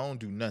citizen. I don't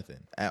do nothing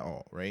at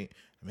all, right?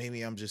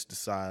 Maybe I'm just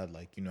decide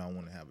like I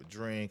want to have a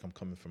drink. I'm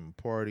coming from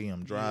a party.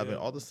 I'm driving. Yeah.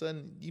 All of a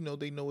sudden,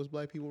 they know it's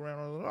black people around.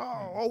 I'm like,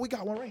 oh, we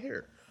got one right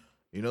here.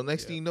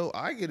 Next thing you know,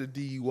 I get a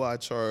DUI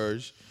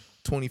charge,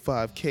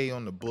 $25K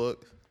on the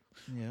book.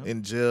 Yeah.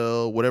 In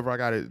jail, whatever I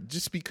got to,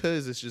 just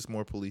because it's just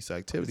more police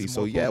activity. It's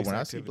So more yeah, police when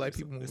I see activity, black so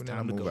people it's moving in, I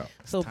time to move go. out.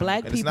 So Time.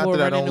 black And it's people not are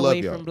that I running don't love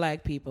away y'all. from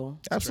black people.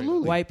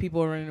 Absolutely. White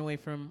people are running away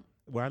from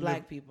Where I black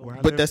live, people. where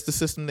I But live- that's the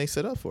system they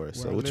set up for us.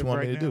 where So I what you live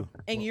want me right to now. do?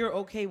 And you're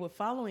okay with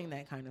following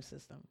that kind of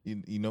system.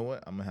 You know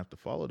what? I'm gonna have to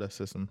follow that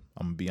system.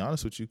 I'm gonna be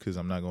honest with you because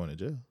I'm not going to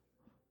jail.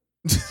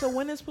 So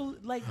when is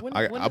like when?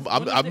 I'm when is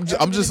there ever just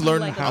gonna be,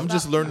 learning. like, a I'm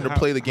just stop learning to sign?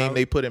 play the game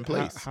they put in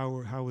place.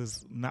 How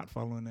is not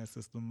following that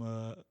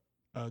system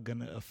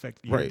gonna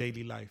affect your Right.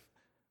 daily life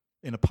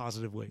in a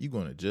positive way? You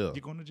going to jail?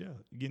 You're going to jail.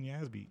 You're getting your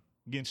ass beat.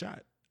 You're getting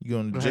shot. You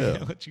going to Right?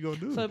 jail? What you gonna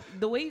do? So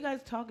the way you guys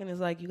talking is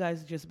like you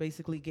guys just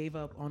basically gave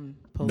up on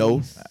No.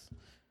 police.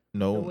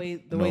 No,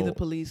 The way the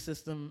police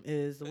system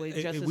is, the way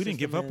justice we didn't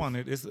give system up on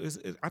is.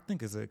 it. I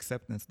think it's an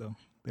acceptance though.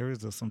 There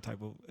is some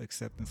type of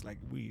acceptance. Like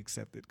we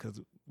accept it because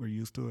we're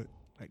used to it.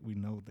 Like we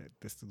know that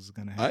this is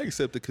gonna happen. I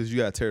accept it because you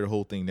gotta tear the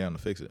whole thing down to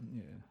fix it.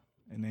 Yeah,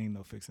 and there ain't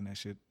no fixing that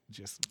shit.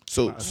 Just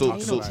So by us so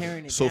talking so about it.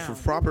 tearing it so down.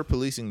 for proper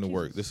policing to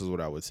work, this is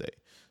what I would say.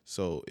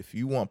 So if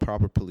you want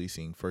proper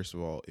policing, first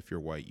of all, if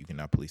you're white, you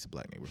cannot police a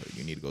black neighborhood.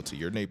 You need to go to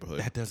your neighborhood.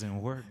 That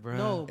doesn't work, bro.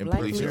 No, And black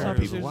police police your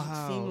officers people.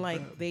 Wow, seem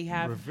like bro. they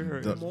have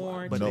Revere-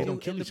 more but to they do don't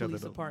kill in the each other,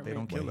 police though. department. They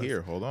don't kill But us.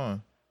 here, hold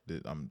on.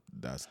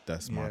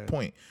 That's my Yeah.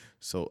 point.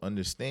 So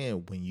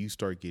understand when you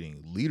start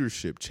getting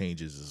leadership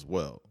changes as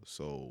well.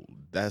 So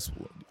that's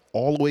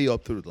all the way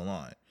up through the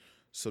line.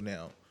 So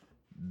now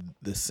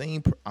the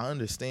same. I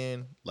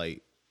understand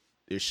like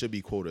there should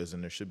be quotas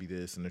and there should be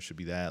this and there should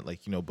be that. Like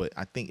but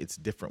I think it's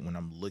different when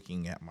I'm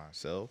looking at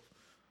myself.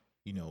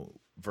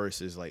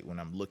 Versus like when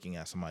I'm looking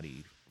at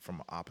somebody from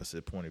an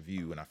opposite point of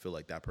view and I feel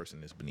like that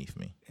person is beneath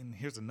me. And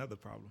here's another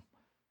problem: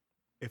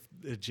 if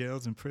the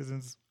jails and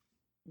prisons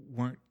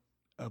weren't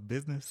a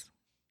business,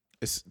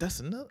 That's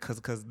another.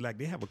 because like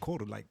they have a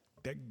quota, like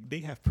they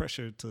have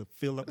pressure to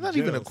fill up. It's the not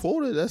even a jails.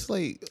 quota. That's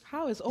like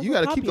How is you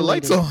got to keep the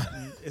lights on.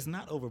 It's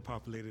not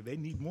overpopulated. They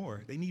need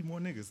more. They need more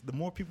niggas. The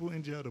more people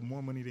in jail, the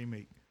more money they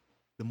make.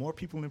 The more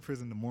people in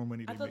prison, the more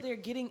money they I thought make. they're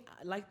getting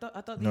I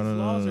thought these No.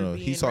 laws are being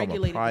He's talking about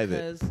regulated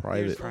private, because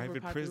private. there's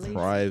Private prisons.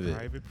 overpopulation.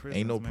 Private. prisons,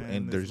 Ain't no man.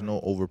 and It's there's no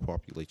like-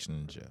 overpopulation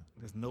in jail.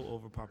 There's no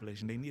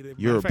overpopulation. They need it.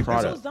 You're Matter a of fact,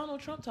 product. What was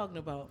Donald Trump talking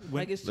about? When-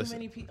 Like it's too listen.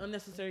 many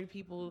unnecessary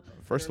people.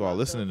 First of that are all, locked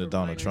listening up to for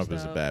Donald minor Trump is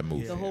a stuff. bad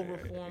move. The whole Yeah.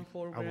 reform I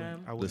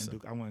program. Listen.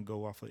 wouldn't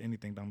go off of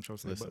anything Donald Trump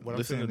said. Listen, But what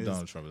listen I'm to saying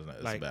Donald is, Trump is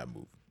a like, bad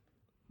move.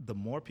 the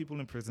more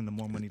people in prison, the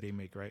more money they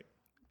make, right?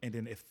 And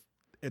then if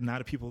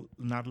not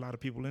a lot of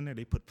people in there,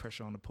 they put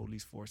pressure on the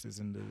police forces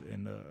and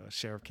the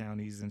sheriff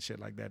counties and shit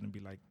like that, and be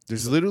like,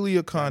 There's literally a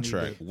I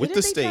contract need with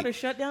Didn't the they try to state.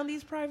 shut down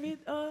these private?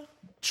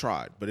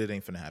 Tried, but it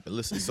ain't finna happen.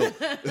 Listen,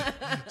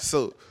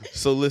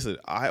 so listen.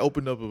 I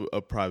opened up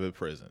a private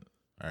prison.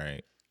 All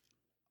right,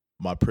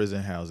 my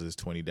prison houses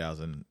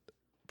 20,000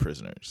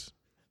 prisoners.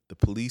 The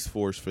police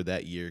force for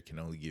that year can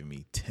only give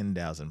me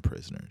 10,000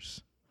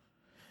 prisoners.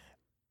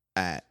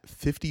 At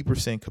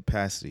 50%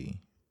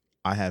 capacity,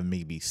 I have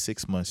maybe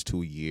 6 months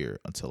to a year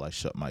until I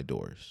shut my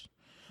doors.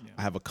 Yeah.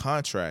 I have a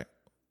contract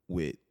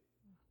with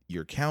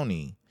your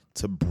county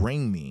to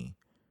bring me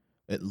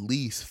at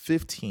least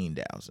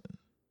 15,000.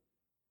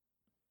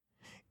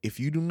 If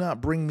you do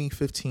not bring me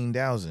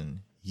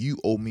 15,000, you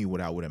owe me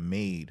what I would have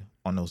made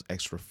on those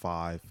extra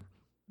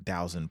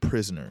 5,000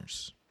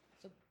 prisoners.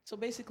 So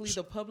basically,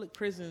 the public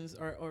prisons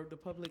or the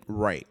public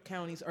Right.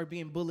 counties are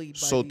being bullied by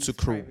So these to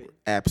private.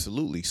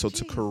 absolutely. So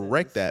to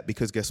correct Jesus. that,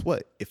 because guess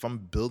what? If I'm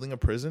building a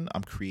prison,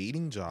 I'm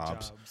creating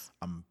jobs.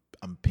 I'm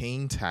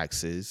paying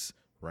taxes,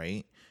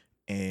 right?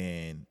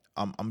 And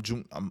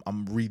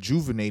I'm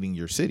rejuvenating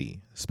your city,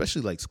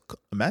 especially like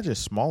imagine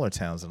smaller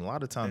towns, and a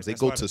lot of times they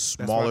That's go why to the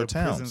smaller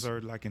towns. Prisons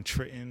are like in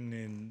Trenton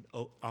and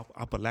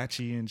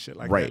Appalachia and shit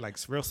like Right. that, like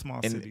real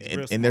small and, cities. and, real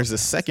and small there's a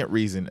towns. second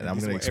reason, and And I'm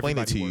this is going to where explain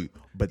it to everybody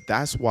you. But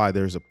that's why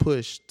there's a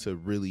push to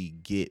really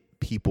get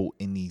people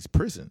in these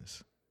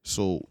prisons.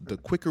 So the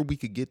quicker we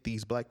could get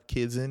these black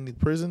kids in the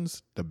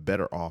prisons, the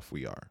better off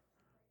we are.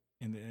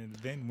 And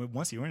then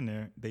once you're in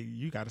there,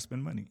 you got to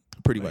spend money.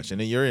 Pretty Like, much.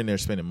 And then you're in there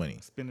spending money.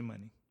 spending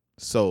money.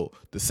 So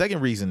the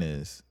second reason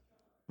is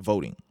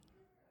voting.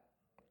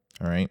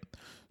 All right.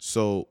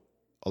 So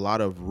a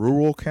lot of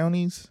rural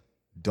counties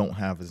don't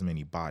have as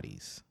many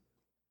bodies,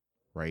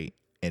 right?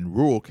 And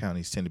rural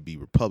counties tend to be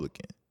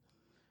Republican.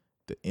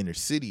 The inner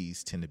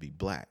cities tend to be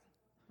black.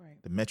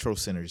 Right. The metro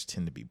centers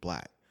tend to be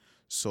black.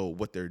 So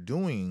what they're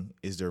doing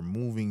is they're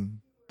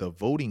moving the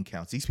voting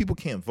counts. These people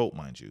can't vote,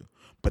 mind you,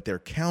 but they're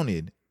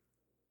counted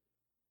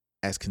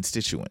as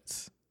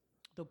constituents.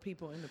 The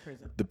people in the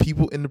prison. The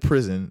people in the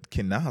prison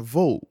cannot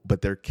vote,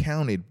 but they're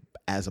counted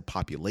as a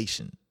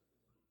population.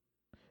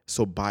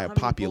 So by How a many votes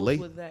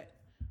population, was that?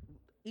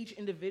 Each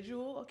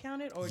individual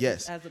accounted, or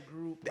Yes. just as a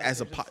group? like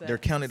as a they're just they're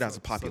set? counted as a So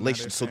now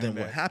population. they're So then saying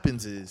what that-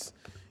 happens is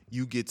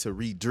you get to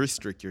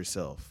redistrict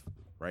yourself,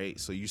 right?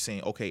 So you're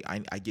saying, okay,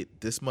 I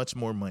get this much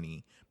more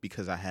money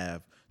because I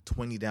have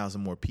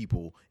 20,000 more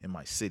people in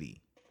my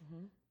city.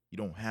 Mm-hmm. You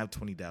don't have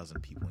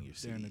 20,000 people in your They're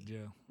city. in the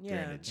jail.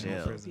 They're in Yeah, the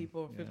jail. most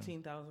people,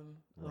 15,000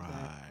 of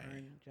that are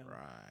in jail.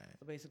 Right.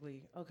 So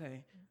basically, okay, I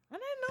didn't That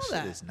know shit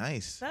that. is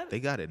nice. That- They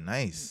got it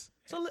nice.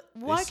 So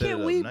why set it can't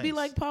up we nice. be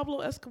like Pablo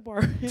Escobar?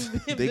 And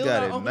They build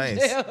got our it own nice.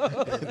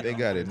 jail? They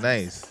got it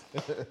nice.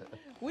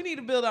 We need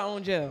to build our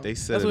own jail. They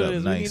set That's it what up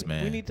is. nice, we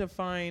man. We need to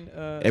find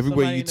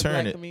Everywhere somebody you in the turn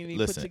black it, community,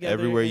 put listen. together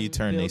Everywhere you and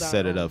turn, they build our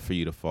set it own. up for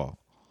you to fall.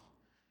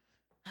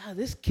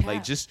 This cap,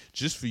 Like just for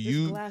this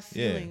you, glass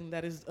yeah. ceiling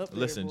that is up there,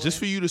 Listen, boy. just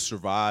for you to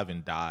survive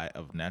and die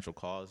of natural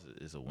cause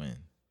is a win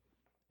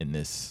in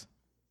this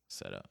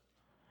setup.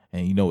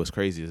 And you know what's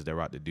crazy is they're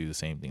about to do the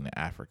same thing to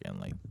Africa in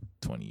like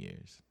 20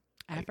 years.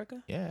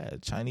 Africa. Yeah,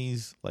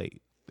 Chinese,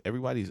 like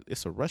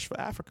it's a rush for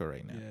Africa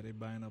right now. Yeah, they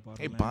buying up all the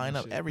They land buying and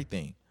up shit.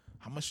 everything.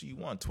 How much do you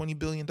want? $20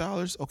 billion?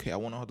 Okay, I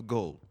want all the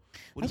gold.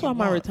 What That's do you why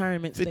my want?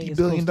 retirement stay $50 is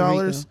billion.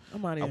 Costa Rica.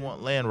 I'm out of I here.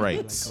 want land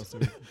rights. Costa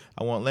Rica.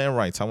 I want land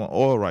rights. I want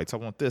oil rights. I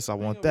want this. I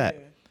want over that.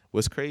 there.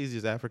 What's crazy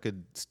is Africa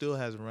still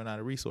hasn't run out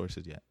of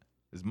resources yet.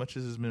 As much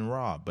as it's been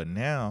robbed, but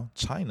now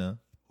China,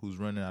 who's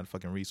running out of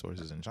fucking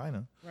resources in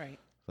China, Right.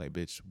 like,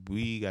 bitch,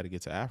 we got to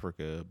get to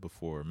Africa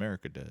before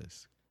America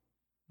does,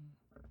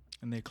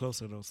 And they're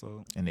closer though,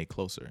 so and they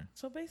closer.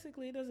 So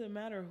basically, it doesn't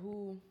matter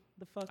who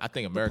the fuck. I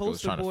think the America was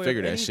poster trying to boy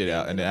figure of that shit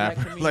out, anything and in then the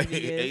black Africa, like,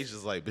 community is.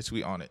 Asia's like, bitch,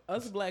 we on it.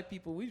 Us black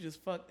people, we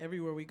just fuck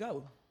everywhere we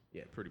go.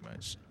 Yeah, pretty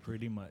much,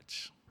 pretty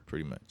much,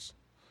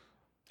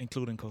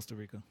 including Costa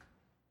Rica.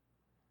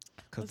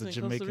 Because the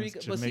Listen, Jamaicans, Costa Rica,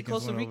 but see, Jamaicans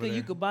Costa went over Rica,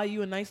 you there. could buy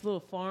you a nice little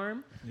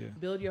farm, Yeah.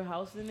 build your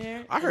house in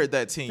there. I heard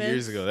that 10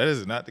 years Fence. ago. That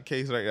is not the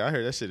case right now. I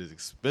heard that shit is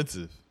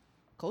expensive.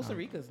 Costa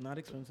Rica is not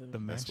expensive. The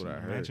That's mansion, what I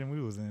heard. mansion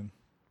we was in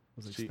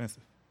was Cheap.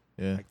 expensive,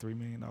 Yeah. like $3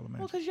 million mansion.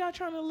 Well, because y'all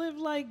trying to live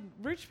like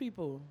rich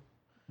people.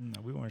 No,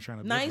 we weren't trying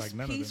to live Nice, like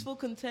none peaceful,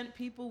 content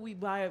people. We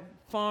buy a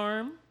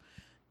farm,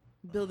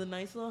 build a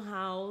nice little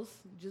house,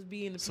 just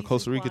be in the So peace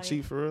Costa and Rica quiet.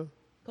 cheap for real?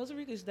 Costa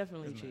Rica is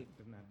definitely of them. cheap.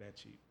 It's not that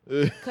cheap.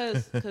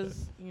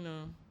 Cause you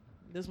know,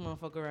 this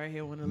motherfucker right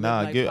here want to Nah,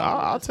 live like get.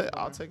 Pablo I'll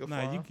Escobar. take a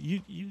Nah, farm.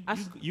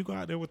 you go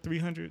out there with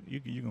 300,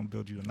 you gonna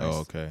build you a nice, Oh,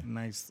 okay.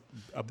 nice.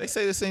 They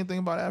say the same thing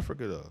about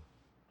Africa though.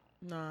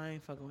 Nah, I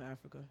ain't fucking with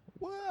Africa.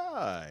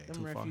 Why? Them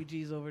Too far.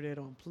 refugees over there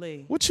don't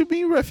play. What you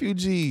mean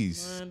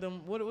refugees? Man,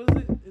 them, what is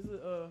it? Is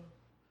it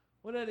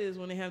what that is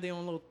when they have their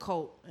own little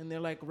cult and they're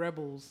like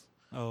rebels?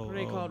 Oh, What are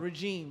they called?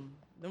 Regime.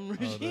 Them oh,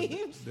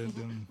 regimes.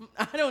 them-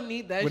 I don't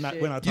need that we're not,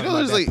 shit. we're not You talking know,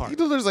 about there's that like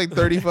part. there's like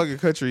 30 fucking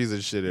countries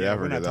and shit in Yeah,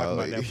 Africa. we're not talking though.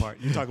 about Like- that part.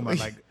 You're talking about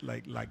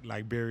like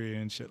Liberia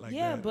and shit like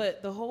yeah, that.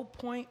 but the whole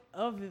point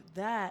of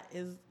that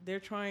is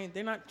they're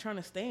not trying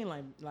to stay in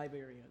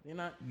Liberia. They're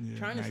not Yeah,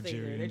 trying to stay there.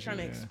 Nigeria They're and trying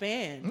to shit, yeah.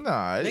 expand.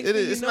 Nah, Next it,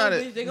 thing you it's know, not.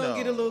 bitch, they gonna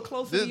get a little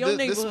closer to your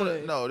This one,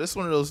 neighborhood. no, this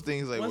one of those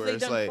things like Once where they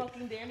it's done like.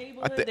 fucking their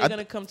neighborhood, thi- they're I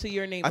gonna come to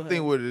your I neighborhood.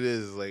 think what it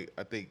is like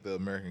I think the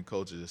American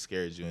culture just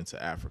scares you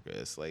into Africa.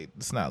 It's like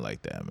it's not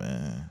like that,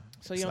 man.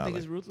 so you don't not think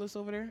like- it's ruthless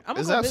over there? I'm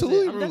It's gonna go visit.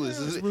 absolutely I'm ruthless.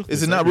 definitely- Is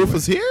ruthless it not everywhere.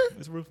 ruthless here?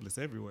 It's ruthless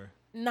everywhere.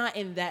 Not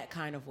in that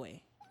kind of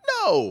way.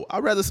 No,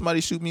 I'd rather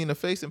somebody shoot me in the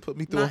face and put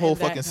me through Not a whole in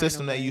that fucking kind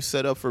system of that way. you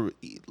set up for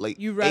like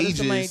You rather ages.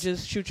 somebody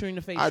just shoot you in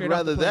the face? I'd straight off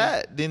rather the plane.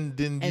 that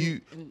than And-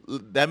 you.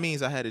 That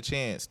means I had a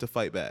chance to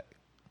fight back.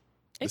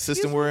 The Excuse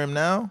system me? we're in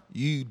now,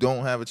 you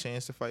don't have a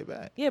chance to fight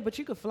back. Yeah, but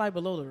you could fly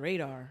below the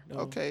radar. Though.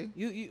 Okay.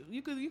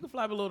 You could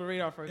fly below the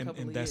radar for a couple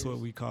And of that's years.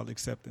 what we call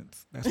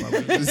acceptance. That's why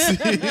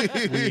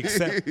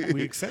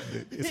we accept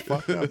it. It's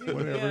fucked up.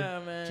 Whatever. Yeah,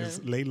 man.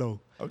 Just lay low.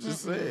 I'm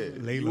just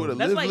saying. Lay You low. would've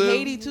That's lived, like lived.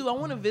 Haiti too. I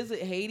want to visit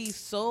Haiti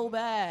so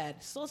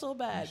bad, so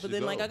bad. But should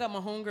then like go. I got my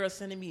homegirl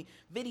sending me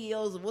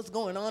videos of what's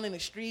going on in the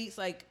streets.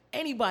 Like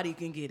anybody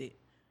can get it,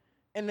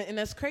 and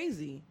that's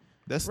crazy.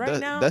 That's Right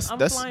now, I'm that's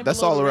flying that's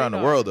below all the around the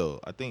radar. world though.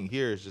 I think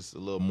here is just a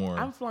little more.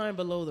 I'm flying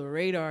below the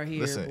radar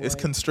here. Listen, boy. it's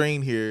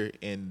constrained here,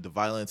 and the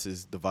violence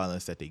is the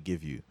violence that they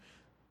give you.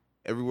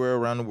 Everywhere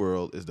around the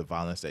world is the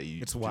violence that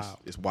you. It's just- wild.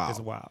 It's wild. It's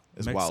wild.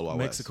 It's wild. West.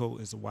 Mexico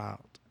is wild.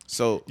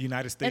 So The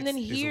United States And then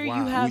is here you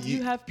wild. have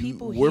you have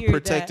people we're here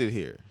protected that,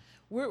 here.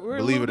 We're Believe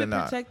a little it or bit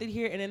not. protected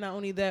here, and then not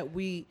only that,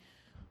 we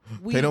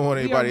They don't want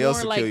we are anybody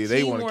else more to kill like you.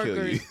 They team wanna kill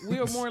workers. you. We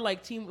are more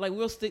like team. Like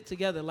we'll stick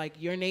together. Like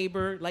your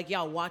neighbor. Like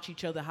y'all watch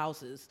each other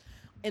houses.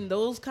 In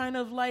those kind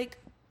of like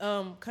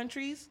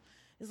countries,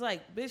 it's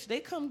like, bitch, they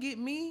come get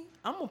me.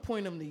 I'm gonna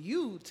point them to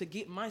you to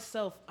get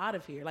myself out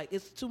of here. Like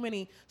it's too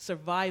many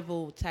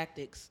survival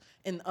tactics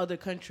in other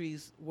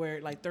countries where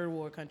like third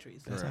world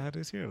countries. That's how it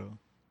is here, though.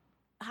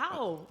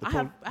 How The I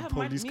have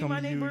my police me and come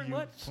my to you, neighbor. you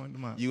What? point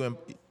them out. You and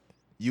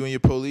your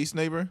police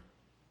neighbor.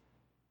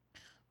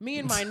 Me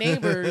and my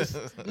neighbors.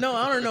 No,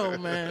 I don't know,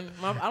 man.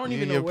 I don't You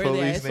even and know your where they are.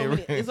 police It's, so many,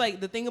 neighbor. it's like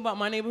the thing about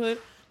my neighborhood,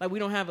 like we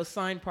don't have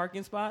assigned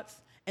parking spots,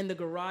 and the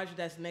garage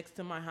that's next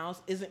to my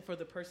house isn't for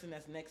the person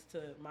that's next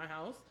to my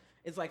house.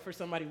 It's like for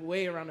somebody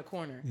way around the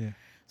corner. Yeah.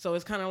 So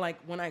it's kind of like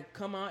when I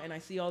come out and I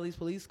see all these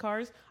police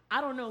cars, I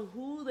don't know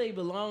who they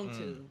belong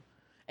to.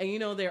 And you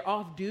know, they're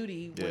off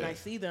duty when Yeah. I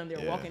see them, they're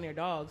Yeah. walking their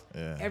dogs.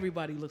 Yeah.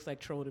 Everybody looks like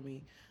troll to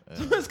me.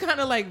 So it's kind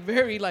of like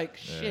very like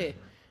shit.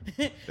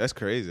 That's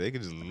crazy. They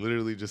could just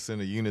literally just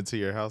send a unit to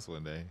your house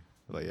one day.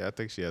 Like, yeah, I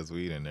think she has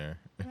weed in there.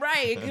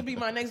 Right, it could be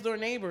my next door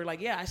neighbor.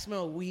 Like, yeah, I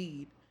smell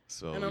weed.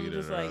 So And I'm weed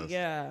just in her like, house.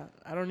 yeah,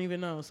 I don't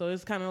even know. So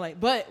it's kind of like,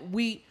 but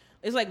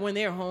it's like when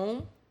they're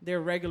home,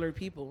 they're regular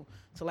people.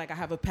 So like I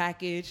have a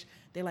package.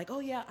 They're like, oh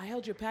yeah, I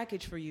held your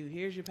package for you.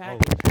 Here's your Oh,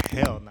 package.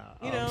 hell no.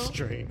 You know, I'm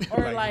straight.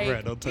 or like,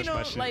 bruh, don't touch you know,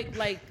 my shit.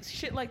 like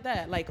shit like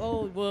that. Like,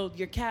 oh, well,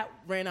 your cat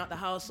ran out the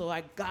house, so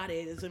I got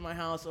it. It's in my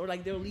house. Or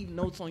like they'll leave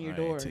notes on your I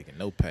door. ain't taking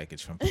no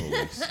package from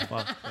police.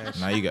 Fuck that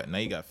now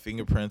you got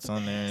fingerprints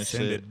on there and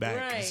Send shit. it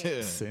back. Right.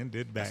 Yeah. Send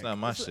it back. That's not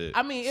my shit.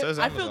 I mean, Says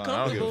I feel Amazon.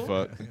 I don't give a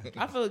comfortable. fuck.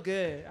 I feel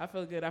good.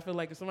 I feel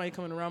like if somebody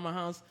coming around my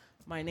house,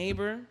 my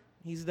neighbor,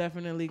 he's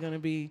definitely gonna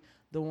be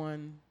the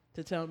one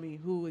to tell me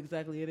who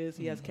exactly it is.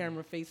 He has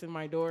camera facing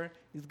my door.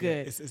 He's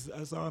good.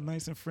 It's all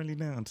nice and friendly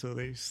now until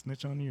they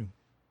snitch on you.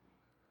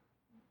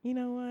 You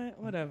know what?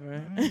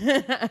 Whatever.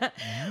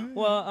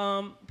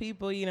 Well,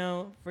 people, you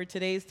know, for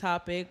today's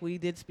topic, we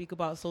did speak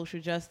about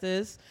social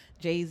justice,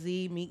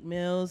 Jay-Z, Meek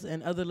Mills,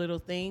 and other little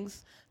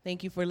things.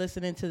 Thank you for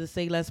listening to the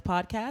Say Less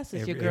podcast.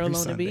 It's your girl, Lona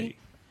Sunday. B.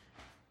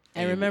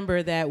 And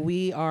remember that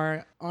we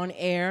are on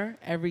air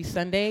every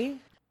Sunday.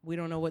 We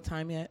don't know what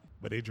time yet.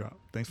 But they drop.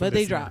 Thanks for But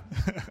they listening. drop.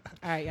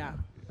 All right, y'all.